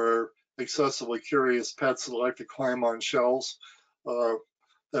or excessively curious pets that like to climb on shelves,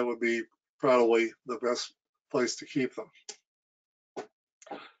 that would be probably the best place to keep them.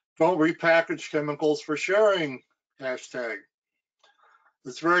 Don't repackage chemicals for sharing, hashtag.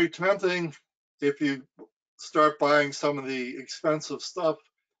 It's very tempting if you start buying some of the expensive stuff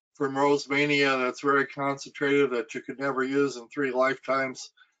from Rosemania that's very concentrated that you could never use in 3 lifetimes.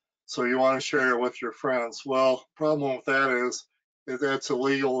 So you want to share it with your friends. Well, problem with that is that's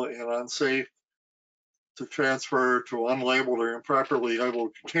illegal and unsafe to transfer to unlabeled or improperly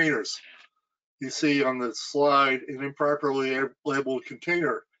labeled containers. You see on the slide an improperly labeled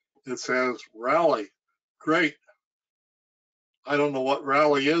container. It says Rally. Great. I don't know what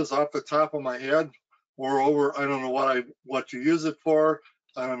Rally is off the top of my head. Moreover, I don't know what you use it for.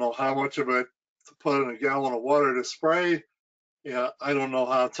 I don't know how much of it to put in a gallon of water to spray. Yeah, I don't know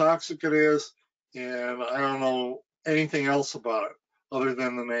how toxic it is, and I don't know anything else about it other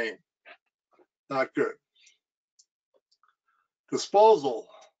than the name. Not good. Disposal.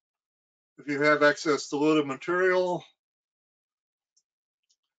 If you have excess diluted material,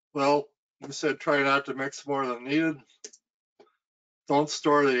 well, we said try not to mix more than needed. Don't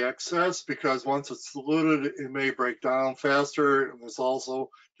store the excess, because once it's diluted, it may break down faster, and there's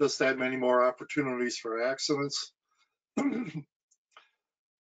also just that many more opportunities for accidents.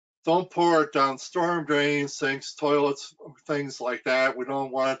 Don't pour it down storm drains, sinks, toilets, things like that. We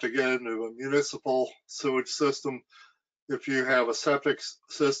don't want it to get into a municipal sewage system. If you have a septic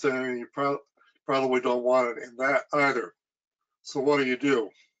system, you probably don't want it in that either. So what do?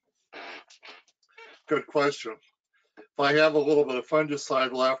 Good question. If I have a little bit of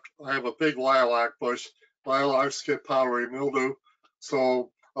fungicide left, I have a big lilac bush. Lilacs get powdery mildew, so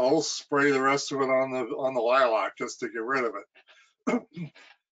I'll spray the rest of it on the lilac just to get rid of it.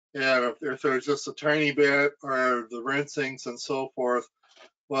 And if there's just a tiny bit, or the rinsings and so forth,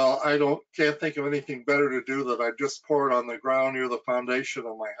 well, I can't think of anything better to do than I just pour it on the ground near the foundation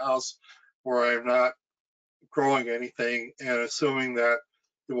of my house, where I'm not growing anything, and assuming that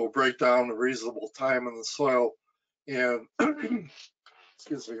it will break down a reasonable time in the soil. And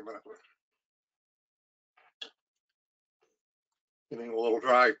excuse me a minute. Getting a little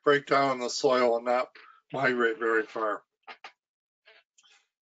dry. Break down in the soil and not migrate very far.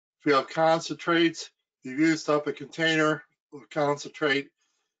 If you have concentrates, you've used up a container of concentrate,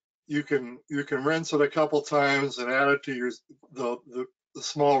 you can rinse it a couple times and add it to the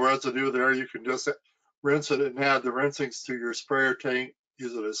small residue there. You can just rinse it and add the rinsings to your sprayer tank,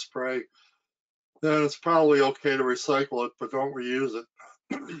 use it as spray, then it's probably okay to recycle it, but don't reuse it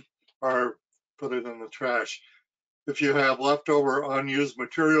or put it in the trash. If you have leftover unused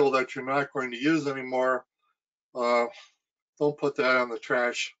material that you're not going to use anymore, don't put that in the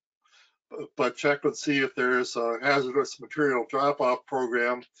trash, but check and see if there's a hazardous material drop-off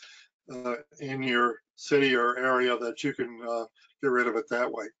program in your city or area that you can get rid of it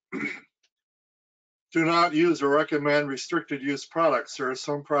that way. Do not use or recommend restricted use products. There are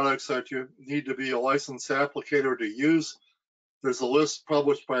some products that you need to be a licensed applicator to use. There's a list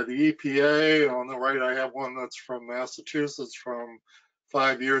published by the EPA. On the right, I have one that's from Massachusetts from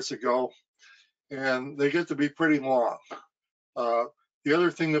 5 years ago, and they get to be pretty long. The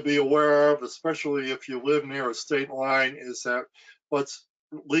other thing to be aware of, especially if you live near a state line, is that what's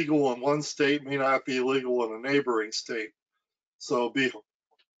legal in one state may not be legal in a neighboring state. So be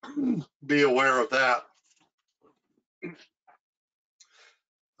aware of that.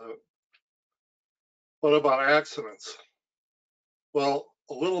 What about accidents? Well,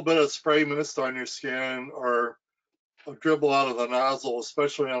 a little bit of spray mist on your skin or a dribble out of the nozzle,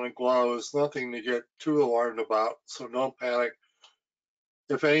 especially on a glove, is nothing to get too alarmed about, so don't panic.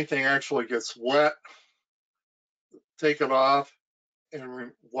 If anything actually gets wet, take it off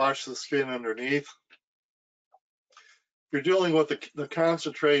and wash the skin underneath. If you're dealing with the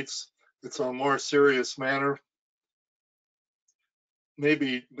concentrates, it's a more serious matter.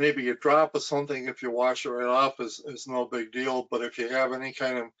 Maybe a drop of something, if you wash it right off, is no big deal. But if you have any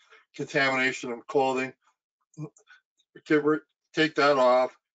kind of contamination of clothing, take that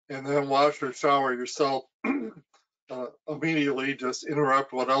off and then wash or shower yourself immediately. Just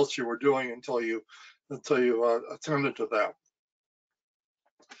interrupt what else you were doing until you attended to that.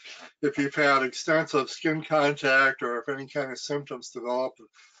 If you've had extensive skin contact or if any kind of symptoms develop,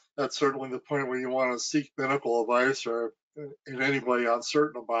 that's certainly the point where you want to seek medical advice, or in anybody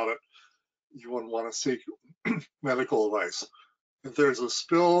uncertain about it, you wouldn't want to seek medical advice. If there's a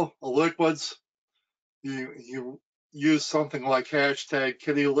spill of liquids, you use something like hashtag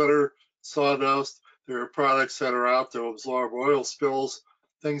kitty litter, sawdust. There are products that are out to absorb oil spills,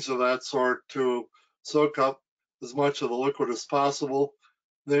 things of that sort, to soak up as much of the liquid as possible.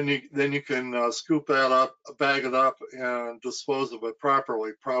 Then you can scoop that up, bag it up, and dispose of it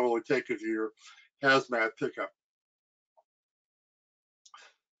properly. Probably take it to your hazmat pickup.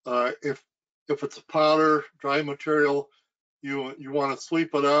 If it's a powder, dry material, you want to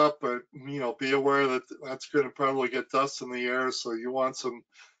sweep it up, but be aware that that's going to probably get dust in the air. So you want some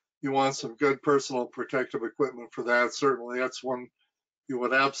good personal protective equipment for that. Certainly, that's one you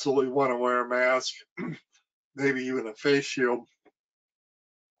would absolutely want to wear a mask, maybe even a face shield.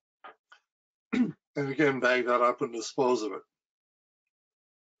 And again, bag that up and dispose of it.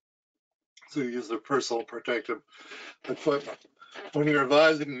 So you use the personal protective equipment. When you're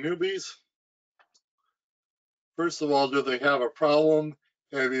advising newbies, first of all, do they have a problem?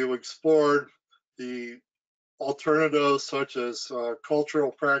 Have you explored the alternatives such as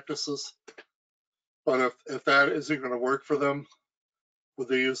cultural practices? But if that isn't going to work for them, would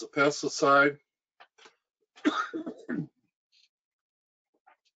they use a pesticide?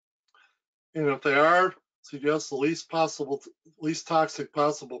 And if they are, suggest the least toxic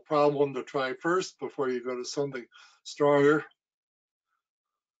possible problem to try first before you go to something stronger.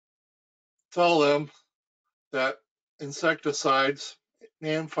 Tell them that insecticides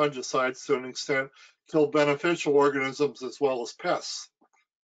and fungicides, to an extent, kill beneficial organisms as well as pests.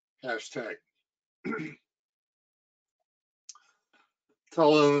 Hashtag.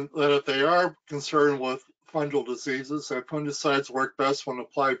 Tell them that if they are concerned with fungal diseases, that fungicides work best when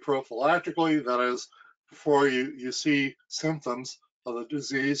applied prophylactically, that is, before you see symptoms of the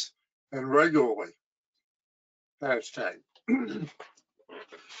disease, and regularly. Hashtag. And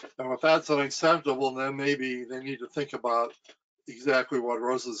if that's unacceptable, then maybe they need to think about exactly what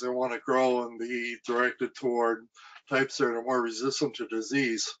roses they want to grow and be directed toward types that are more resistant to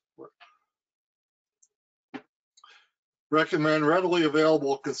disease. Recommend readily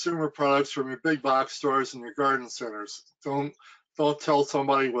available consumer products from your big box stores and your garden centers. Don't tell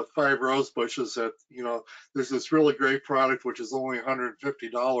somebody with 5 rose bushes that there's this really great product which is only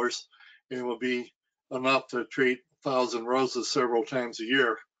 $150 and it will be enough to treat 1,000 roses several times a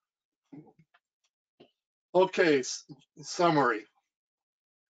year. Okay, summary.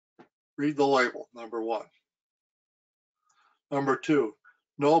 Read the label, number 1. Number 2,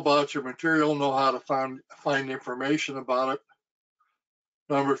 know about your material, know how to find information about it.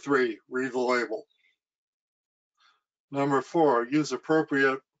 Number 3, read the label. Number 4, use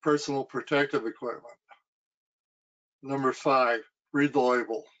appropriate personal protective equipment. Number 5, read the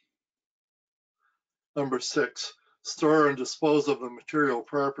label. Number 6, store and dispose of the material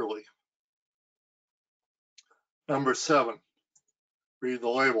properly. Number 7, read the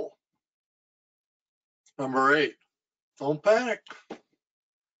label. Number 8, don't panic.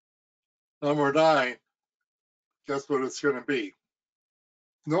 Number 9, guess what it's going to be?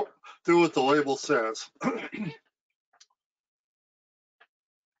 Nope, do what the label says.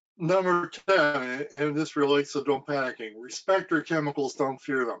 Number 10, and this relates to don't panicking, respect your chemicals, don't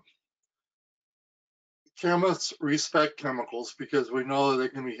fear them. Chemists respect chemicals because we know that they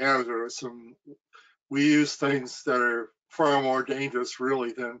can be hazardous, and we use things that are far more dangerous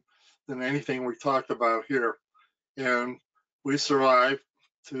really than anything we talked about here. And we survive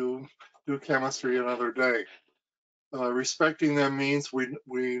to do chemistry another day. Respecting them means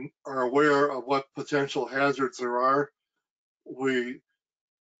we are aware of what potential hazards there are. We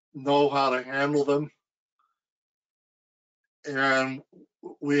know how to handle them, and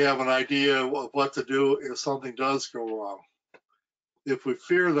we have an idea of what to do if something does go wrong. If we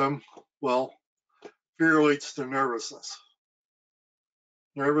fear them, well, fear leads to nervousness.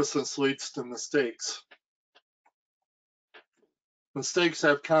 Nervousness leads to mistakes. Mistakes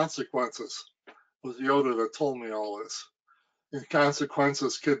have consequences. It was Yoda that told me all this. And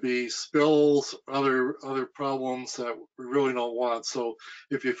consequences could be spills, other problems that we really don't want. So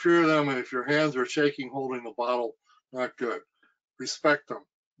if you fear them and if your hands are shaking holding the bottle, not good. Respect them.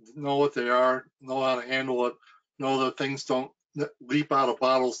 Know what they are. Know how to handle it. Know that things don't leap out of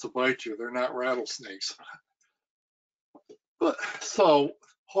bottles to bite you. They're not rattlesnakes. But so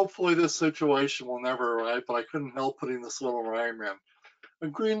hopefully this situation will never arrive, but I couldn't help putting this little rhyme in. A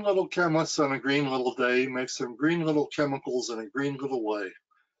green little chemist on a green little day makes some green little chemicals in a green little way.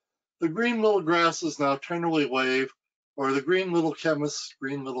 The green little grasses now tenderly wave, or the green little chemist's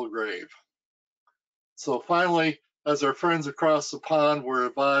green little grave. So finally, as our friends across the pond were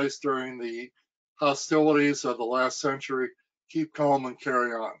advised during the hostilities of the last century, keep calm and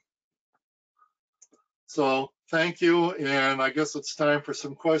carry on. So thank you, and I guess it's time for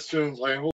some questions. I hope